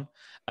focus on.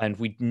 And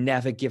we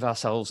never give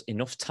ourselves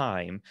enough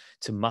time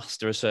to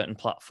master a certain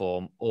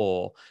platform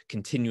or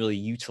continually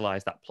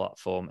utilize that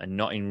platform and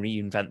not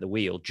reinvent the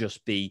wheel,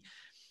 just be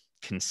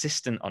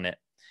consistent on it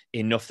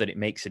enough that it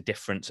makes a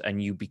difference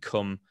and you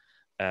become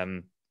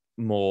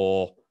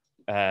more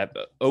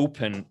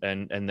open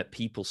and that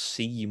people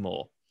see you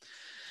more.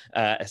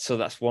 So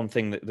that's one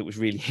thing that was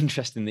really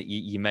interesting that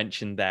you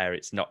mentioned there.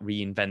 It's not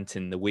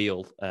reinventing the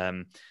wheel,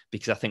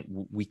 because I think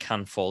we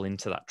can fall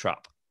into that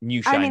trap.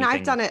 New shiny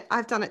things.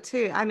 I've done it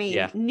too. I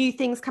mean, new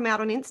things come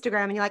out on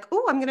Instagram and you're like,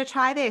 oh, I'm going to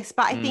try this.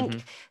 But I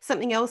think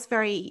something else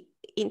very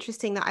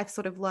interesting that I've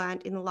sort of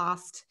learned in the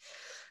last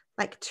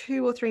like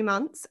 2 or 3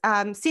 months,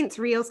 since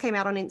Reels came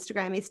out on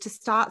Instagram, is to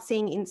start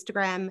seeing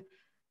Instagram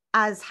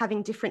as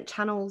having different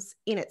channels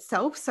in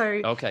itself.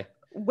 So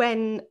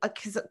when,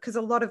 because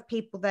a lot of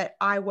people that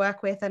I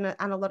work with and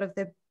a lot of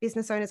the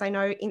business owners I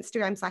know,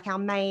 Instagram's like our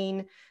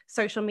main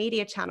social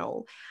media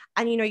channel.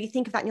 And, you know, you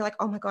think of that and you're like,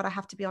 oh my God, I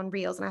have to be on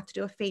Reels and I have to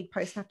do a feed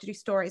post and I have to do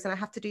stories and I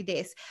have to do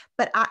this.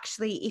 But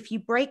actually, if you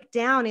break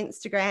down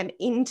Instagram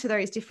into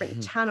those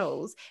different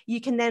channels,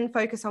 you can then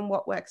focus on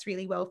what works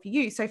really well for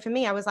you. So for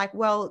me, I was like,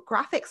 well,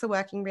 graphics are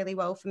working really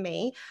well for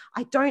me.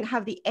 I don't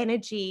have the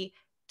energy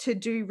to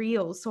do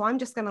Reels, so I'm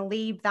just going to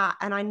leave that.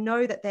 And I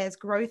know that there's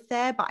growth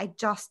there, but I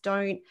just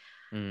don't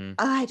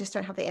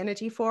have the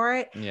energy for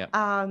it.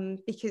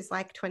 Because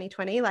like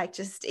 2020, like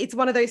just, it's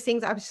one of those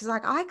things I was just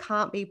like, I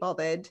can't be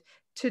bothered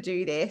to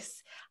do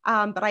this.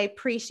 But I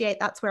appreciate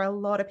that's where a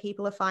lot of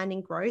people are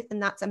finding growth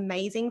and that's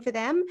amazing for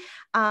them.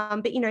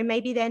 But, you know,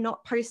 maybe they're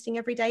not posting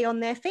every day on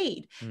their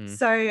feed.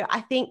 So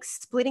I think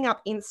splitting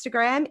up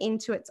Instagram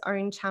into its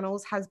own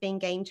channels has been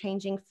game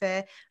changing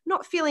for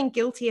not feeling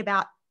guilty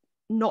about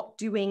not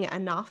doing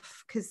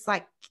enough. Because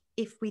like,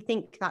 if we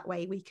think that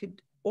way, we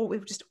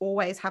just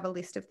always have a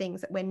list of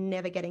things that we're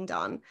never getting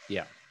done.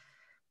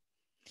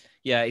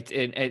 Yeah,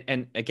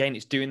 and again,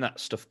 it's doing that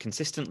stuff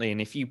consistently.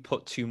 And if you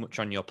put too much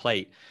on your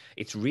plate,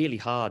 it's really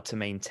hard to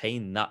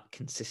maintain that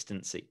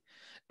consistency.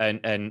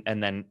 And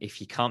then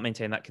if you can't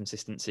maintain that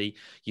consistency,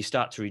 you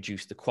start to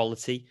reduce the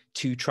quality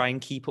to try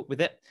and keep up with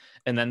it.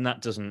 And then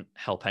that doesn't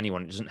help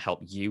anyone. It doesn't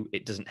help you.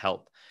 It doesn't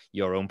help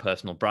your own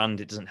personal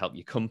brand. It doesn't help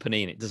your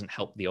company. And it doesn't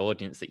help the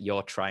audience that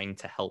you're trying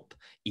to help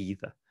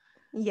either.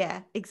 Yeah,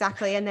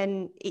 exactly. And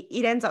then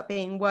it ends up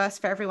being worse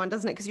for everyone,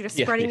 doesn't it? Because you're just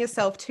spreading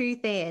yourself too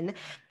thin.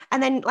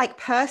 And then like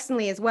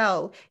personally as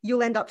well,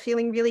 you'll end up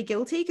feeling really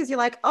guilty because you're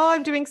like, oh,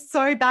 I'm doing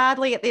so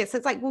badly at this.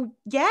 It's like, well,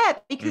 yeah,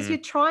 because you're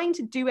trying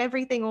to do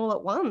everything all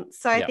at once.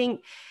 So I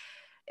think,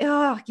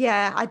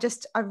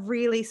 I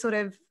really sort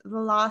of the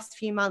last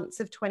few months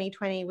of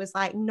 2020 was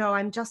like, no,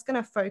 I'm just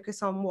going to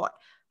focus on what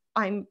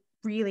I'm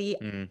really,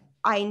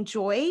 I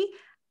enjoy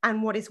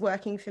and what is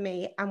working for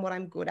me and what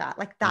I'm good at.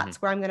 Like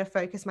that's where I'm going to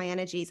focus my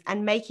energies.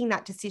 And making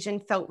that decision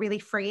felt really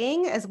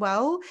freeing as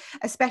well,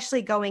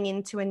 especially going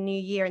into a new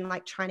year and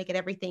like trying to get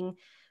everything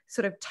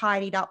sort of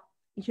tidied up,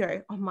 you know,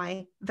 on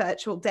my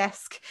virtual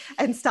desk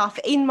and stuff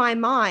in my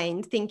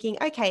mind, thinking,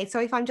 okay,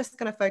 so if I'm just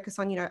going to focus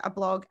on, you know, a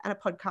blog and a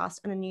podcast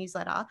and a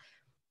newsletter,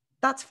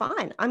 that's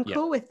fine. I'm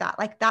cool with that.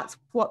 Like that's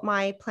what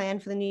my plan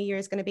for the new year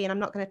is going to be. And I'm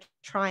not going to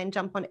try and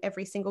jump on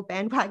every single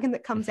bandwagon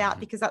that comes out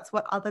because that's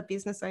what other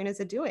business owners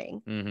are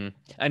doing.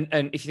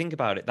 And if you think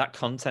about it, that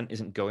content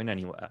isn't going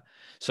anywhere.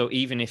 So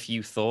even if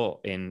you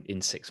thought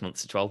in 6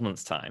 months to 12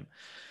 months time,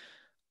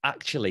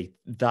 actually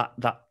that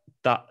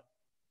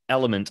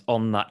element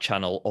on that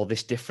channel or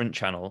this different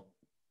channel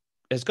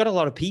has got a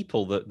lot of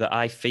people that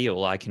I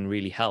feel I can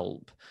really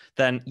help,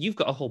 then you've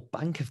got a whole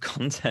bank of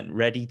content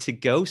ready to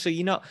go. So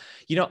you're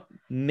not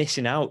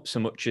missing out so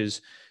much as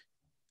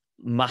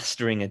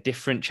mastering a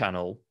different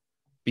channel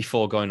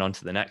before going on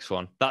to the next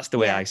one. That's the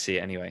way I see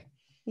it anyway.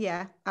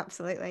 Yeah,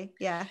 absolutely.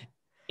 Yeah.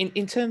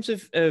 In terms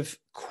of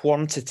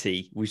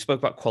quantity, we spoke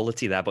about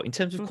quality there, but in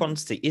terms of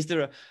quantity, is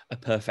there a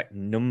perfect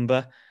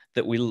number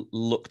that we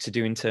look to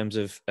do in terms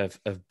of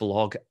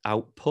blog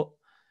output?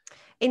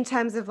 In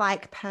terms of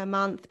like per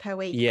month, per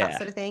week, that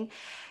sort of thing.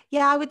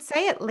 Yeah, I would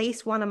say at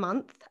least one a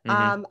month.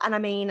 And I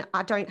mean,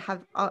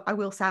 I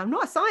will say I'm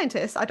not a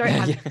scientist. I don't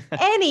have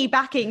any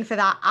backing for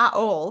that at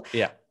all.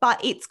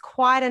 But it's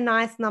quite a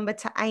nice number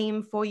to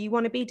aim for. You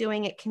want to be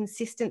doing it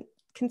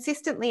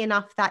consistently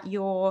enough that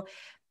you're,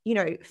 you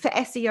know, for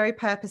SEO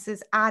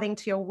purposes, adding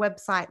to your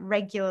website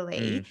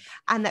regularly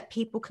and that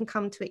people can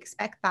come to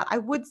expect that. I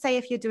would say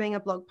if you're doing a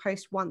blog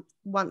post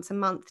once a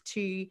month,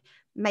 to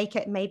make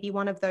it maybe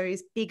one of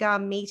those bigger,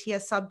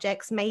 meatier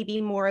subjects, maybe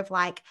more of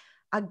like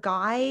a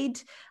guide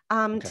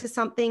to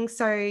something.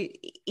 So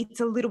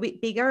it's a little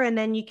bit bigger and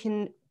then you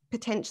can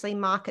potentially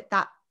market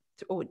that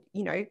or,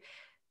 you know,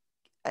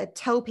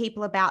 tell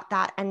people about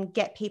that and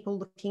get people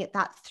looking at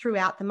that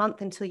throughout the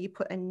month until you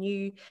put a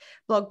new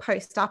blog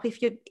post up.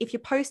 If you're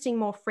posting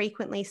more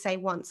frequently, say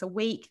once a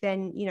week,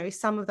 then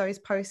some of those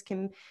posts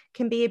can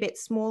be a bit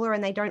smaller,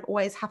 and they don't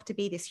always have to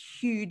be this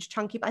huge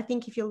chunky. But I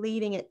think if you're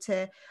leaving it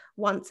to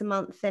once a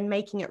month, then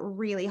making it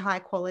really high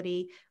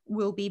quality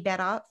will be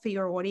better for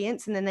your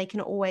audience, and then they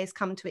can always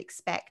come to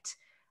expect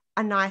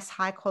a nice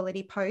high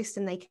quality post,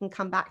 and they can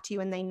come back to you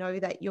and they know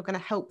that you're going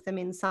to help them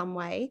in some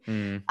way.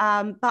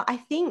 But I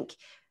think,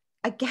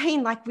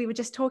 again, like we were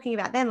just talking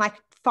about then, like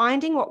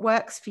finding what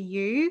works for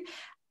you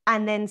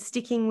and then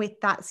sticking with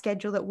that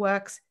schedule that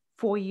works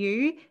for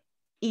you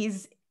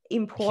is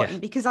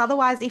important. Because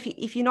otherwise,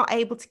 if you're not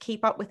able to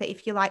keep up with it,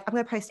 if you're like, I'm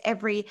going to post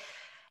every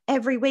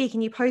week,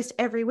 and you post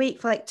every week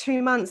for like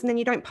 2 months and then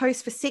you don't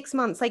post for 6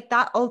 months, like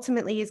that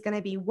ultimately is going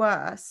to be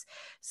worse.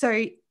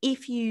 So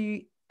if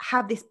you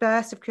have this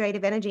burst of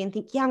creative energy and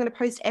think, yeah, I'm going to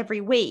post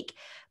every week,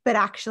 but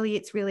actually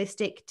it's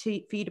realistic for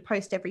you to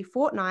post every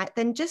fortnight,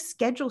 then just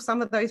schedule some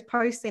of those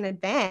posts in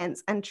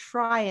advance and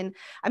try. And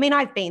I mean,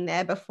 I've been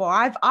there before.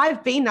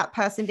 I've been that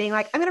person being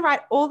like, I'm going to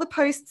write all the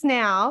posts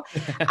now,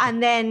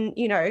 and then,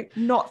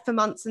 not for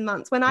months and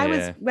months. When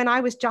I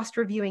was just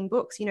reviewing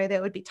books,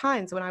 there would be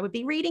times when I would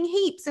be reading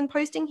heaps and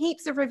posting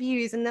heaps of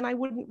reviews, and then I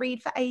wouldn't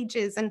read for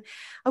ages, and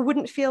I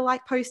wouldn't feel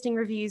like posting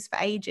reviews for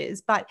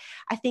ages. But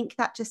I think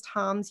that just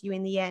harms you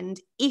in the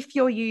end if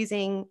you're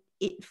using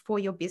it for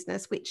your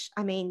business, which,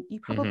 I mean, you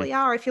probably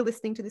are if you're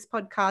listening to this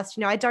podcast.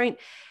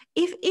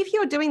 If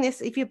you're doing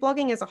this, if you're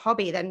blogging as a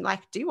hobby, then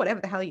like do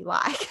whatever the hell you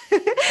like.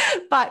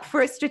 But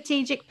for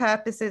strategic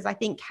purposes, I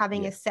think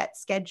having a set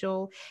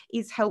schedule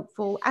is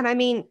helpful. And I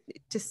mean,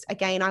 just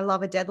again, I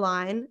love a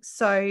deadline.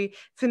 So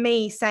for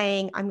me,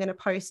 saying I'm going to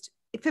post,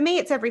 for me,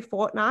 it's every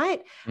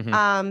fortnight,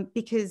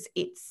 because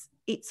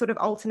it sort of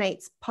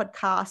alternates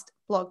podcast,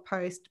 blog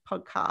post,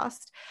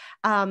 podcast.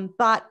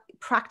 But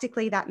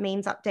practically that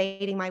means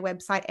updating my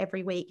website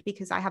every week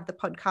because I have the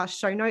podcast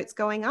show notes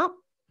going up.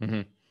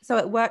 So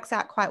it works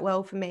out quite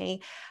well for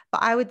me.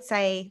 But I would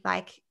say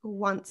like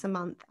once a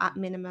month at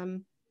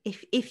minimum,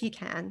 if you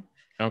can.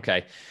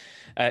 Okay.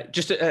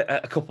 Just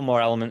a couple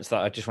more elements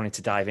that I just wanted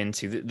to dive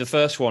into. The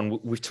first one,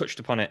 we've touched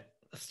upon it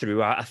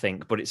throughout, I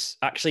think, but it's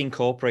actually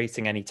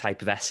incorporating any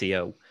type of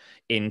SEO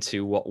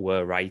into what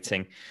we're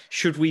writing.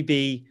 Should we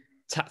be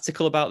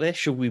tactical about this?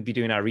 Should we be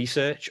doing our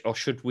research, or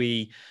should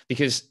we,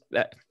 because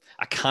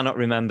I cannot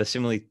remember,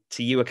 similarly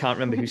to you, I can't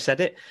remember who said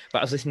it, but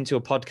I was listening to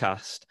a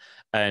podcast,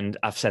 and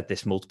I've said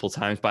this multiple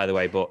times, by the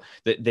way, but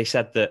they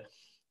said that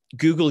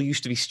Google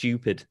used to be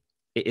stupid.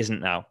 It isn't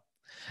now.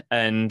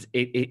 And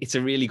it's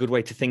a really good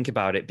way to think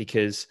about it,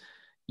 because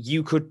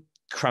you could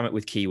cram it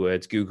with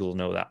keywords. Google will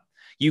know that.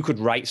 You could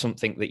write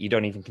something that you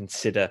don't even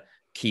consider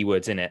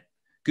keywords in it.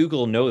 Google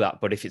will know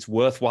that, but if it's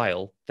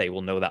worthwhile, they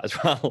will know that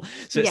as well.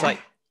 So it's like,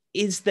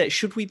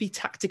 should we be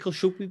tactical?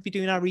 Should we be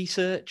doing our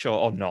research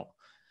or not?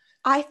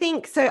 I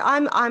think so.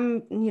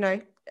 I'm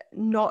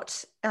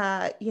not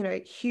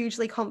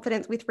hugely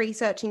confident with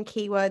researching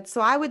keywords.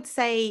 So I would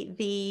say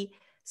the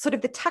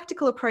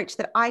tactical approach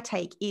that I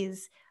take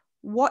is,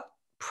 what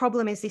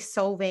problem is this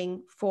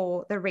solving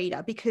for the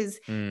reader? Because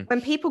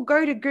when people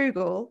go to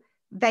Google,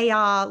 they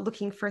are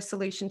looking for a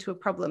solution to a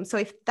problem. So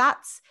if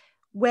that's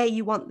where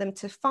you want them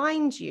to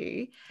find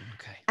you,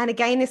 and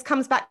again, this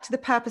comes back to the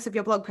purpose of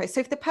your blog post. So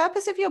if the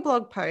purpose of your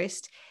blog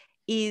post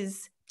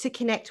is to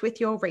connect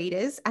with your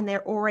readers and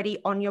they're already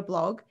on your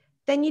blog,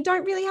 then you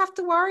don't really have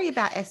to worry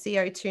about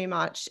SEO too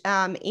much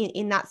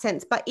in that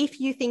sense. But if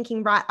you're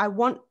thinking, right, I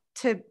want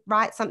to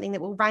write something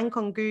that will rank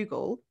on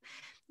Google,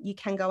 you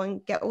can go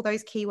and get all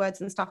those keywords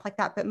and stuff like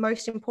that. But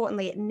most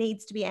importantly, it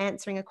needs to be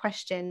answering a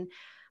question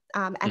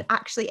and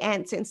actually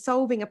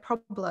solving a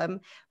problem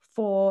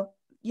for,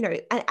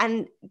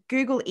 and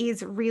Google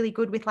is really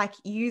good with like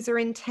user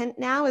intent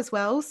now as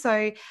well.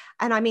 So,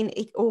 and I mean,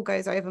 it all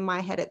goes over my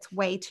head. It's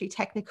way too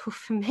technical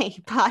for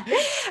me,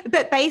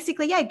 but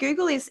basically, yeah,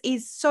 Google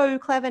is so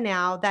clever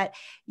now that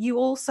you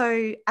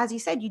also, as you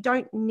said, you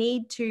don't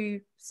need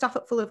to stuff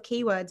it full of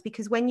keywords,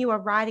 because when you are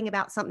writing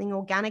about something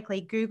organically,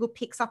 Google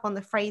picks up on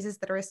the phrases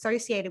that are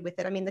associated with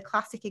it. I mean, the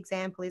classic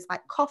example is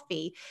like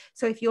coffee.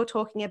 So if you're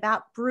talking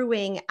about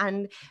brewing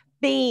and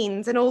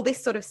beans and all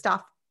this sort of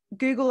stuff,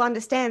 Google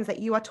understands that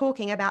you are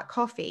talking about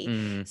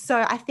coffee.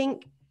 So I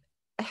think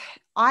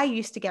I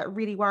used to get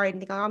really worried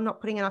and think, oh, I'm not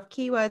putting enough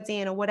keywords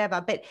in or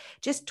whatever, but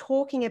just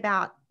talking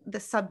about the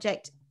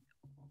subject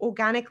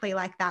organically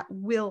like that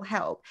will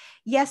help.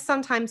 Yes,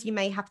 sometimes you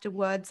may have to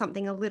word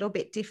something a little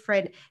bit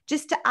different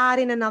just to add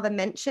in another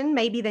mention,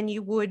 maybe than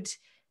you would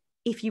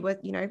if you were,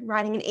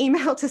 writing an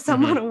email to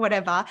someone or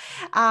whatever.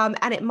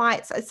 And it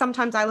might,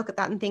 sometimes I look at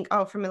that and think,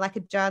 oh, from like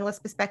a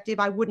journalist perspective,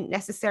 I wouldn't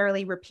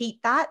necessarily repeat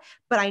that,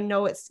 but I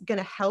know it's going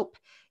to help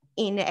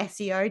in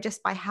SEO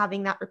just by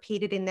having that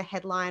repeated in the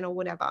headline or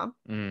whatever.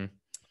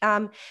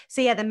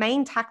 So yeah, the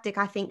main tactic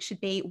I think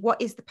should be,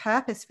 what is the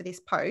purpose for this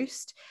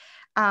post?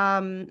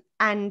 And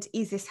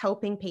is this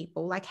helping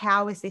people? Like,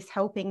 how is this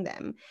helping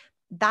them?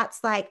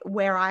 that's like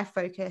where I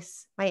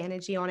focus my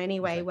energy on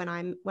anyway, when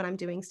I'm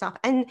doing stuff.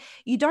 And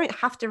you don't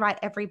have to write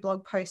every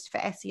blog post for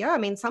SEO. I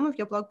mean, some of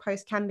your blog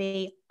posts can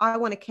be, I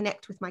want to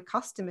connect with my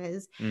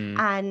customers.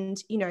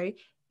 And, you know,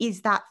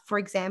 is that, for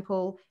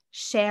example,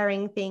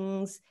 sharing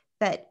things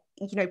that,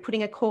 you know,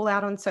 putting a call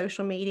out on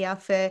social media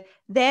for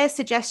their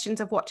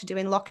suggestions of what to do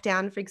in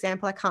lockdown, for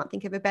example. I can't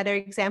think of a better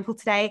example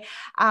today.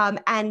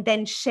 And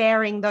then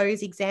sharing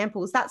those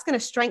examples, that's going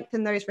to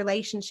strengthen those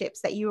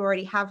relationships that you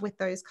already have with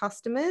those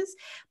customers.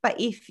 But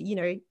if, you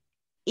know,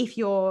 if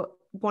you're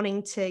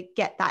wanting to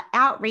get that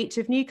outreach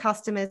of new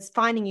customers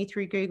finding you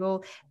through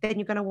Google, then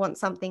you're going to want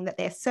something that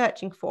they're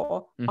searching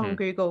for on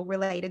Google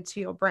related to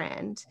your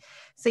brand.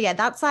 So yeah,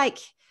 that's like,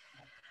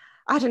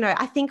 I don't know.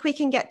 I think we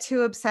can get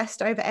too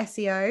obsessed over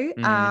SEO.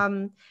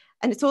 And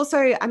it's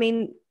also, I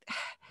mean,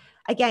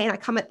 again, I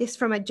come at this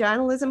from a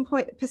journalism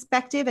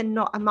perspective and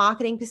not a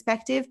marketing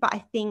perspective, but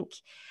I think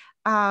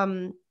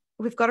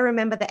we've got to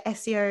remember that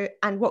SEO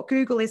and what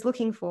Google is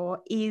looking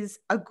for is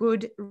a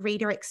good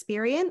reader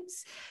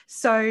experience.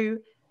 So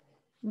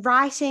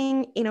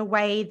writing in a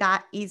way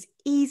that is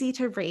easy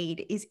to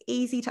read, is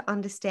easy to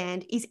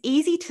understand, is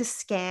easy to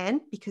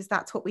scan, because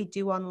that's what we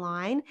do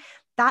online.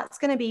 That's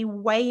going to be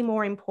way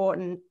more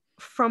important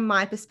from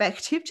my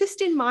perspective,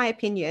 just in my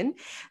opinion,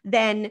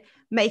 than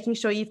making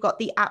sure you've got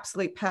the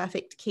absolute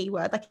perfect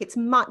keyword. Like, it's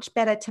much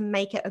better to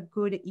make it a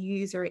good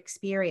user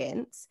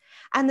experience.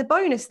 And the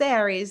bonus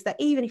there is that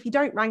even if you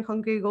don't rank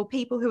on Google,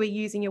 people who are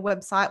using your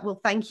website will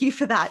thank you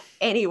for that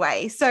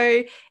anyway.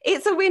 So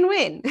it's a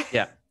win-win.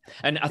 Yeah.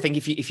 And I think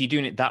if you're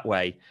doing it that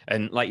way,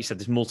 and like you said,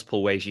 there's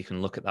multiple ways you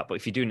can look at that, but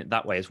if you're doing it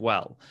that way as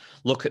well,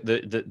 look at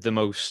the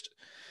most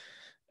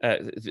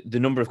the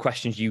number of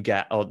questions you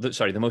get, or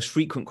the most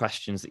frequent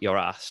questions that you're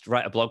asked.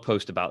 Write a blog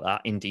post about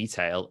that in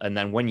detail, and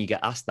then when you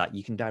get asked that,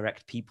 you can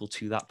direct people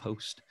to that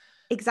post.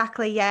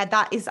 Exactly.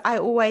 Yeah, I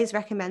always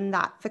recommend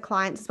that for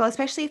clients as well,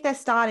 especially if they're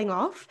starting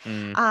off.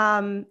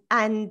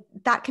 And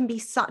that can be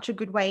such a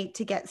good way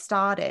to get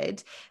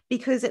started,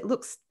 because it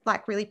looks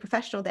like really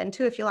professional then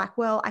too. If you're like,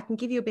 well, I can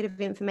give you a bit of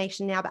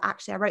information now, but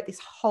actually I wrote this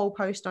whole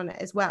post on it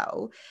as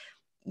well.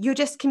 You're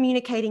just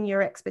communicating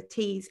your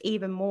expertise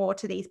even more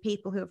to these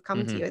people who have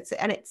come to you.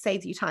 And it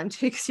saves you time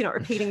too, because you're not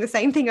repeating the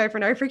same thing over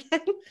and over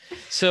again.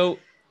 So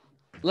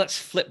let's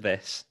flip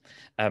this.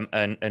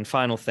 And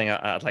final thing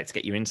I'd like to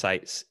get your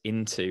insights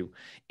into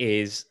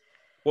is,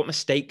 what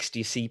mistakes do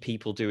you see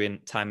people doing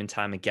time and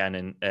time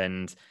again?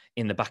 And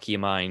in the back of your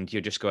mind,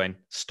 you're just going,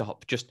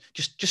 stop, just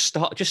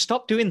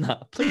stop doing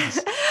that, please.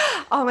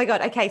 Oh my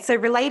God. Okay. So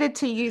related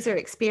to user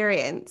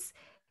experience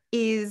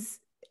is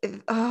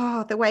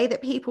the way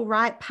that people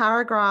write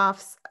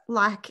paragraphs,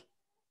 like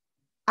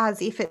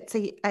as if it's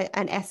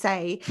an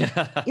essay.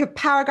 Your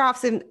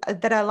paragraphs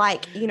that are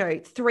like,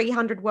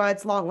 300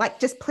 words long.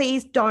 Like, just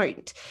please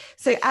don't.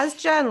 So as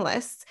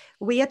journalists,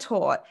 we are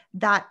taught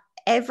that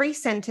every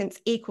sentence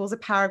equals a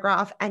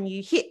paragraph, and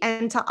you hit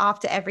enter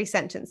after every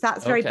sentence.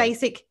 That's very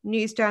basic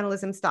news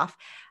journalism stuff.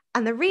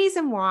 And the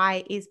reason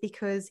why is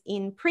because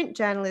in print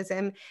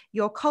journalism,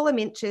 your column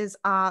inches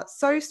are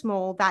so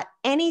small that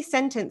any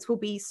sentence will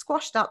be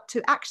squashed up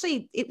to,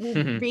 actually, it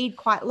will read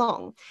quite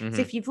long. So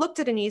if you've looked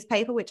at a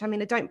newspaper, which, I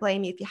mean, I don't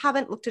blame you if you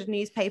haven't looked at a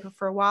newspaper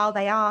for a while,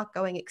 they are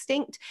going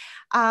extinct.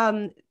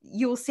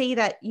 You'll see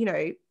that,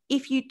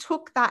 if you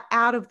took that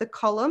out of the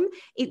column,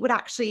 it would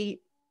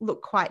actually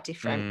look quite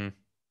different.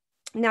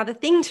 Now, the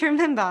thing to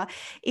remember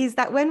is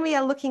that when we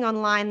are looking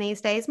online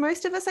these days,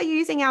 most of us are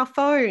using our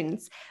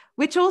phones,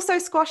 which also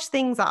squash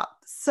things up.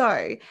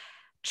 So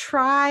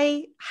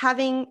try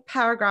having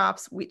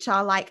paragraphs which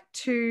are like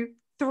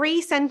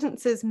 2-3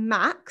 sentences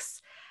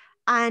max,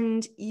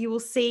 and you will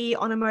see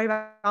on a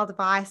mobile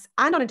device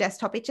and on a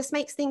desktop, it just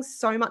makes things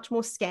so much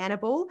more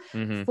scannable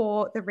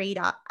for the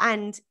reader.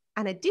 And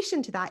in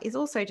addition to that is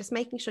also just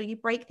making sure you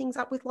break things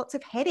up with lots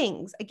of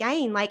headings.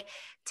 Again, like,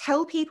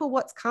 tell people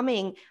what's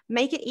coming,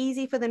 make it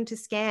easy for them to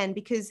scan,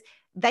 because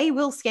they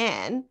will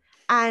scan.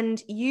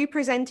 And you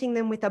presenting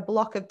them with a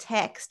block of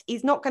text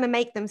is not going to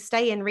make them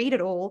stay and read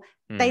it all.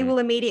 They will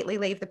immediately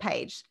leave the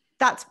page.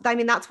 That's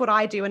what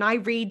I do. And I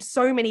read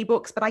so many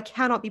books, but I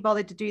cannot be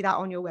bothered to do that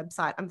on your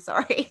website. I'm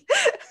sorry.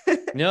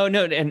 No.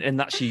 And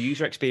that's your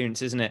user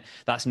experience, isn't it?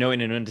 That's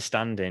knowing and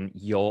understanding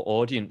your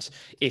audience.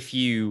 If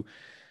you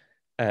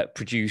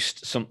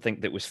produced something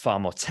that was far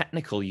more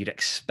technical, you'd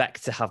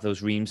expect to have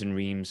those reams and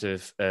reams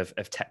of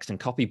text and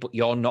copy, but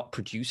you're not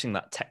producing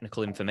that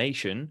technical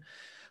information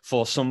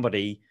for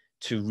somebody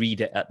to read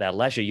it at their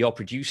leisure. You're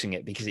producing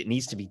it because it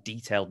needs to be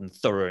detailed and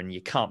thorough, and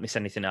you can't miss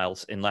anything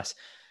else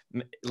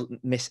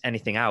miss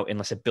anything out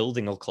unless a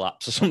building will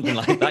collapse or something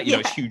like that.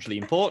 It's hugely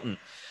important.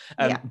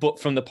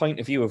 But from the point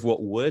of view of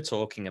what we're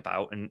talking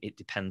about, and it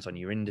depends on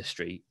your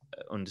industry,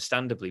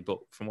 understandably, but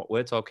from what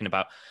we're talking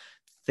about,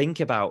 think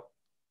about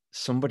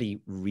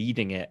somebody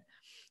reading it,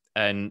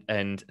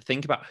 and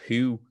think about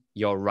who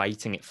you're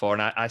writing it for.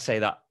 And I say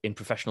that in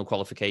professional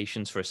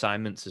qualifications for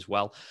assignments as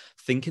well.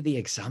 Think of the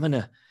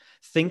examiner.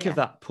 Think of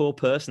that poor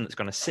person that's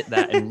going to sit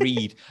there and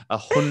read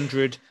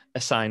 100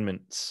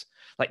 assignments.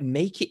 Like,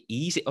 make it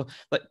easy.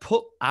 Like,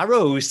 put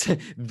arrows to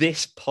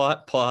this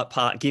part.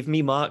 Give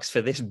me marks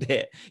for this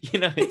bit.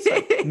 It's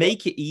like,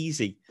 make it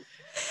easy.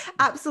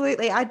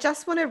 Absolutely. I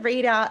just want to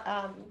read out,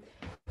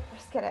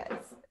 just get it.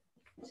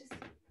 It's just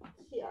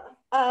here.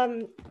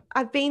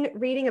 I've been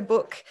reading a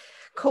book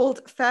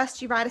called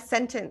First You Write a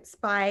Sentence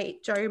by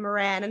Joe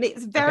Moran, and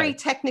it's very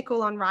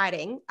technical on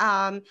writing.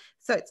 So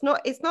it's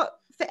not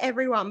for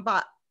everyone,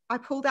 but I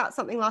pulled out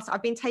something last.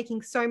 I've been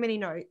taking so many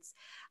notes.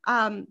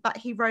 But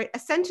he wrote, a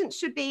sentence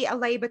should be a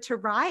labor to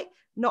write,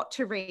 not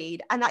to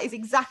read. And that is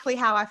exactly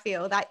how I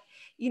feel, that,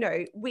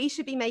 we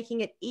should be making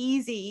it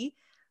easy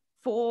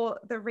for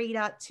the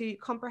reader to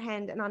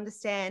comprehend and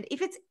understand.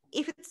 If it's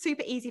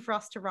super easy for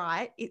us to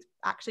write, it's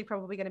actually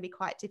probably going to be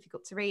quite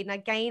difficult to read. And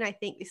again, I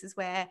think this is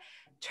where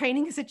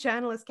training as a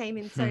journalist came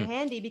in so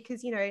handy,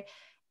 because,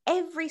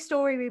 every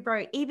story we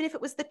wrote, even if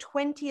it was the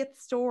 20th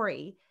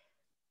story,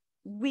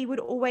 we would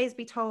always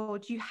be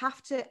told, you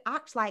have to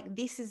act like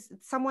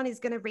someone is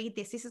going to read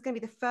this. This is going to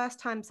be the first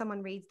time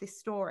someone reads this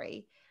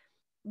story.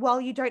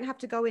 While you don't have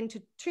to go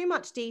into too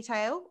much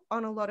detail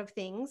on a lot of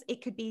things,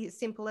 it could be as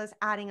simple as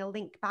adding a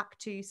link back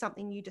to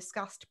something you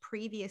discussed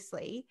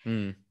previously.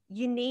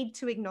 You need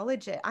to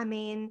acknowledge it. I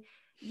mean,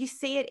 you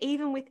see it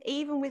even with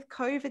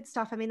COVID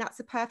stuff. I mean, that's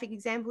a perfect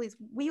example, is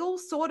we all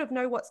sort of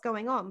know what's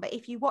going on, but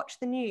if you watch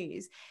the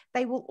news,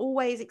 they will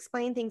always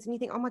explain things and you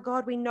think, oh my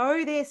God, we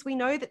know this. We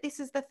know that this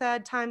is the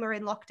third time we're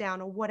in lockdown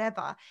or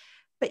whatever.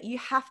 But you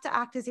have to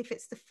act as if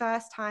it's the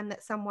first time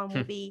that someone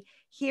will be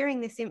hearing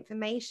this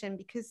information,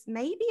 because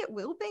maybe it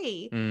will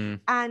be.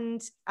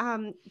 And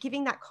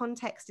giving that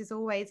context is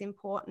always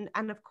important.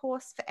 And of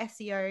course, for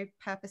SEO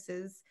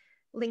purposes,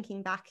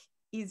 linking back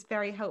is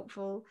very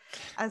helpful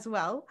as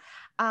well.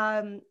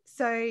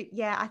 So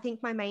yeah, I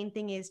think my main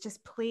thing is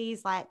just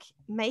please, like,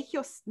 make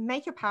your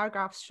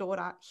paragraphs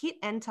shorter, hit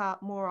enter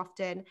more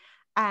often,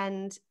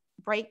 and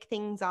break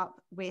things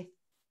up with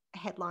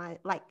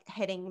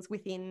headings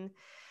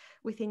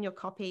within your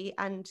copy,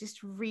 and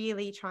just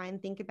really try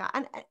and think about,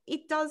 and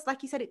it does,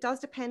 like you said, it does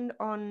depend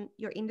on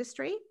your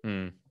industry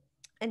and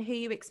who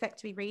you expect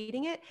to be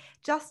reading it.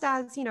 Just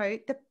as,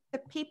 the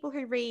people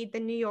who read the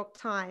New York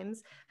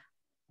Times,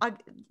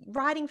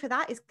 writing for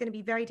that is going to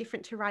be very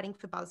different to writing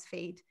for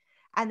BuzzFeed,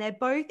 and they're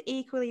both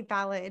equally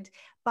valid,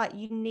 but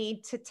you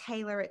need to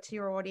tailor it to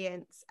your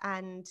audience,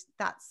 and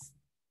that's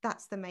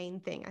the main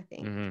thing, I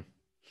think.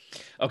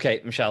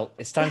 Okay, Michelle,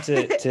 it's time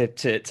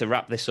to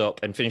wrap this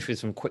up and finish with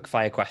some quick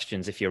fire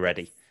questions if you're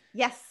ready.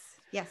 Yes.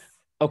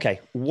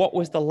 Okay, what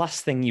was the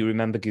last thing you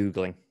remember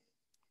Googling?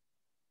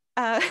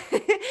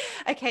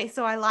 Okay,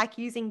 so I like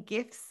using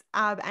GIFs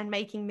and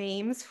making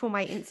memes for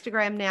my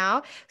Instagram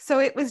now. So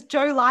it was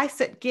Joe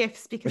Lycett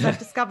GIFs, because I've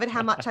discovered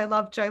how much I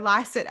love Joe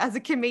Lycett as a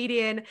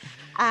comedian,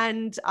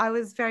 and I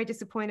was very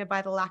disappointed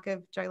by the lack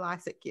of Joe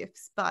Lycett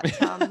GIFs, but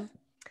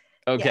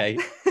okay.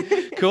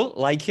 Yeah. Cool,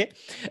 like it.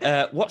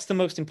 What's the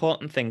most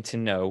important thing to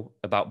know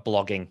about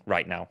blogging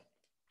right now?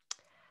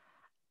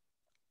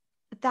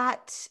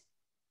 That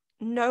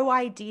no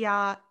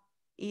idea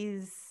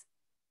is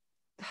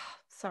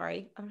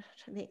sorry, I'm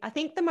trying to think. I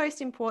think the most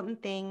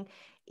important thing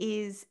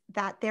is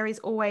that there is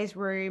always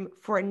room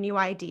for a new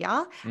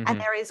idea, and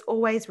there is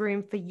always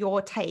room for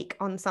your take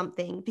on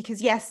something, because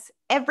yes,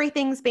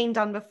 everything's been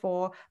done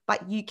before,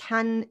 but you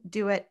can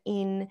do it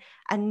in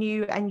a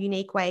new and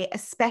unique way,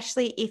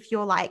 especially if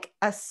you're like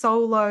a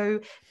solo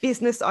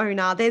business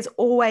owner. There's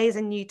always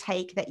a new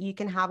take that you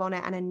can have on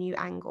it and a new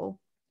angle.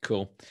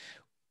 Cool.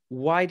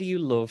 Why do you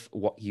love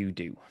what you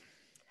do?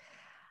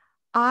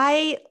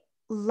 I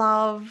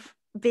love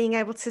being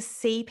able to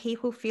see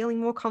people feeling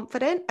more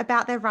confident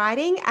about their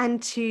writing,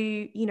 and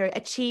to,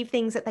 achieve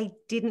things that they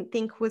didn't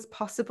think was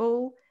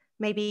possible,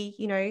 maybe,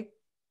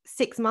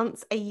 6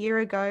 months, a year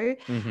ago.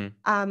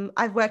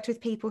 I've worked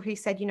with people who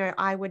said,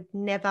 I would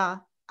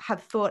never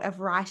have thought of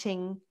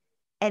writing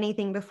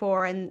anything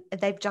before, and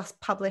they've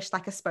just published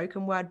like a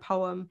spoken word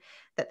poem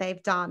that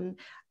they've done.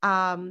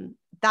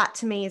 That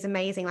to me is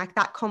amazing, like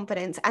that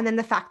confidence. And then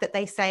the fact that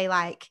they say,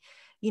 like,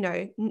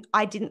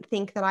 I didn't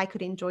think that I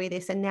could enjoy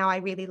this, and now I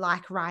really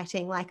like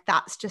writing. Like,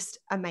 that's just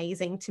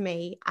amazing to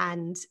me.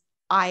 And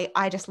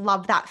I just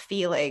love that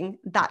feeling.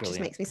 That Brilliant. Just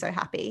makes me so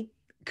happy.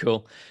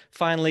 Cool.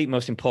 Finally,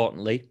 most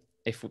importantly,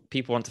 if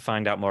people want to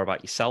find out more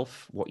about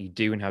yourself, what you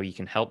do and how you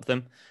can help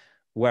them,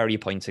 where are you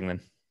pointing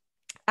them?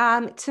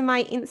 To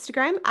my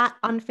Instagram at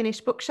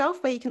Unfinished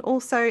Bookshelf, where you can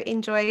also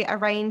enjoy a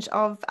range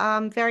of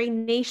very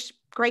niche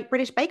Great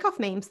British Bake Off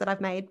memes that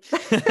I've made.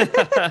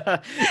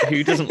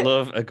 Who doesn't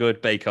love a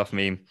good Bake Off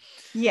meme?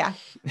 Yeah.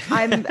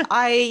 I'm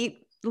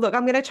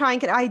going to try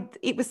and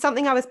it was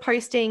something I was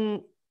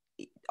posting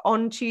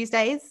on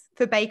Tuesdays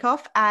for Bake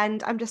Off,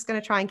 and I'm just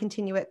going to try and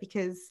continue it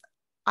because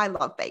I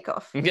love Bake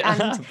Off. And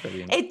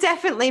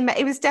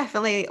it was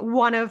definitely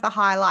one of the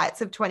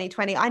highlights of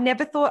 2020. I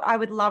never thought I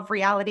would love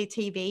reality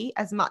TV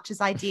as much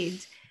as I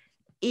did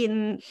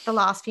in the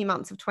last few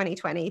months of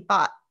 2020,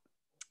 but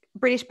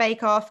British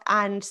Bake Off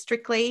and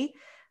Strictly,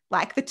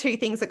 like the two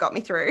things that got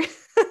me through.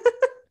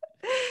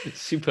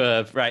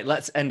 Superb. Right,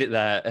 let's end it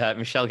there.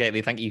 Michelle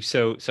Gately, thank you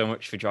so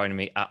much for joining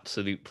me.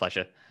 Absolute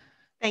pleasure.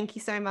 Thank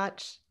you so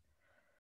much.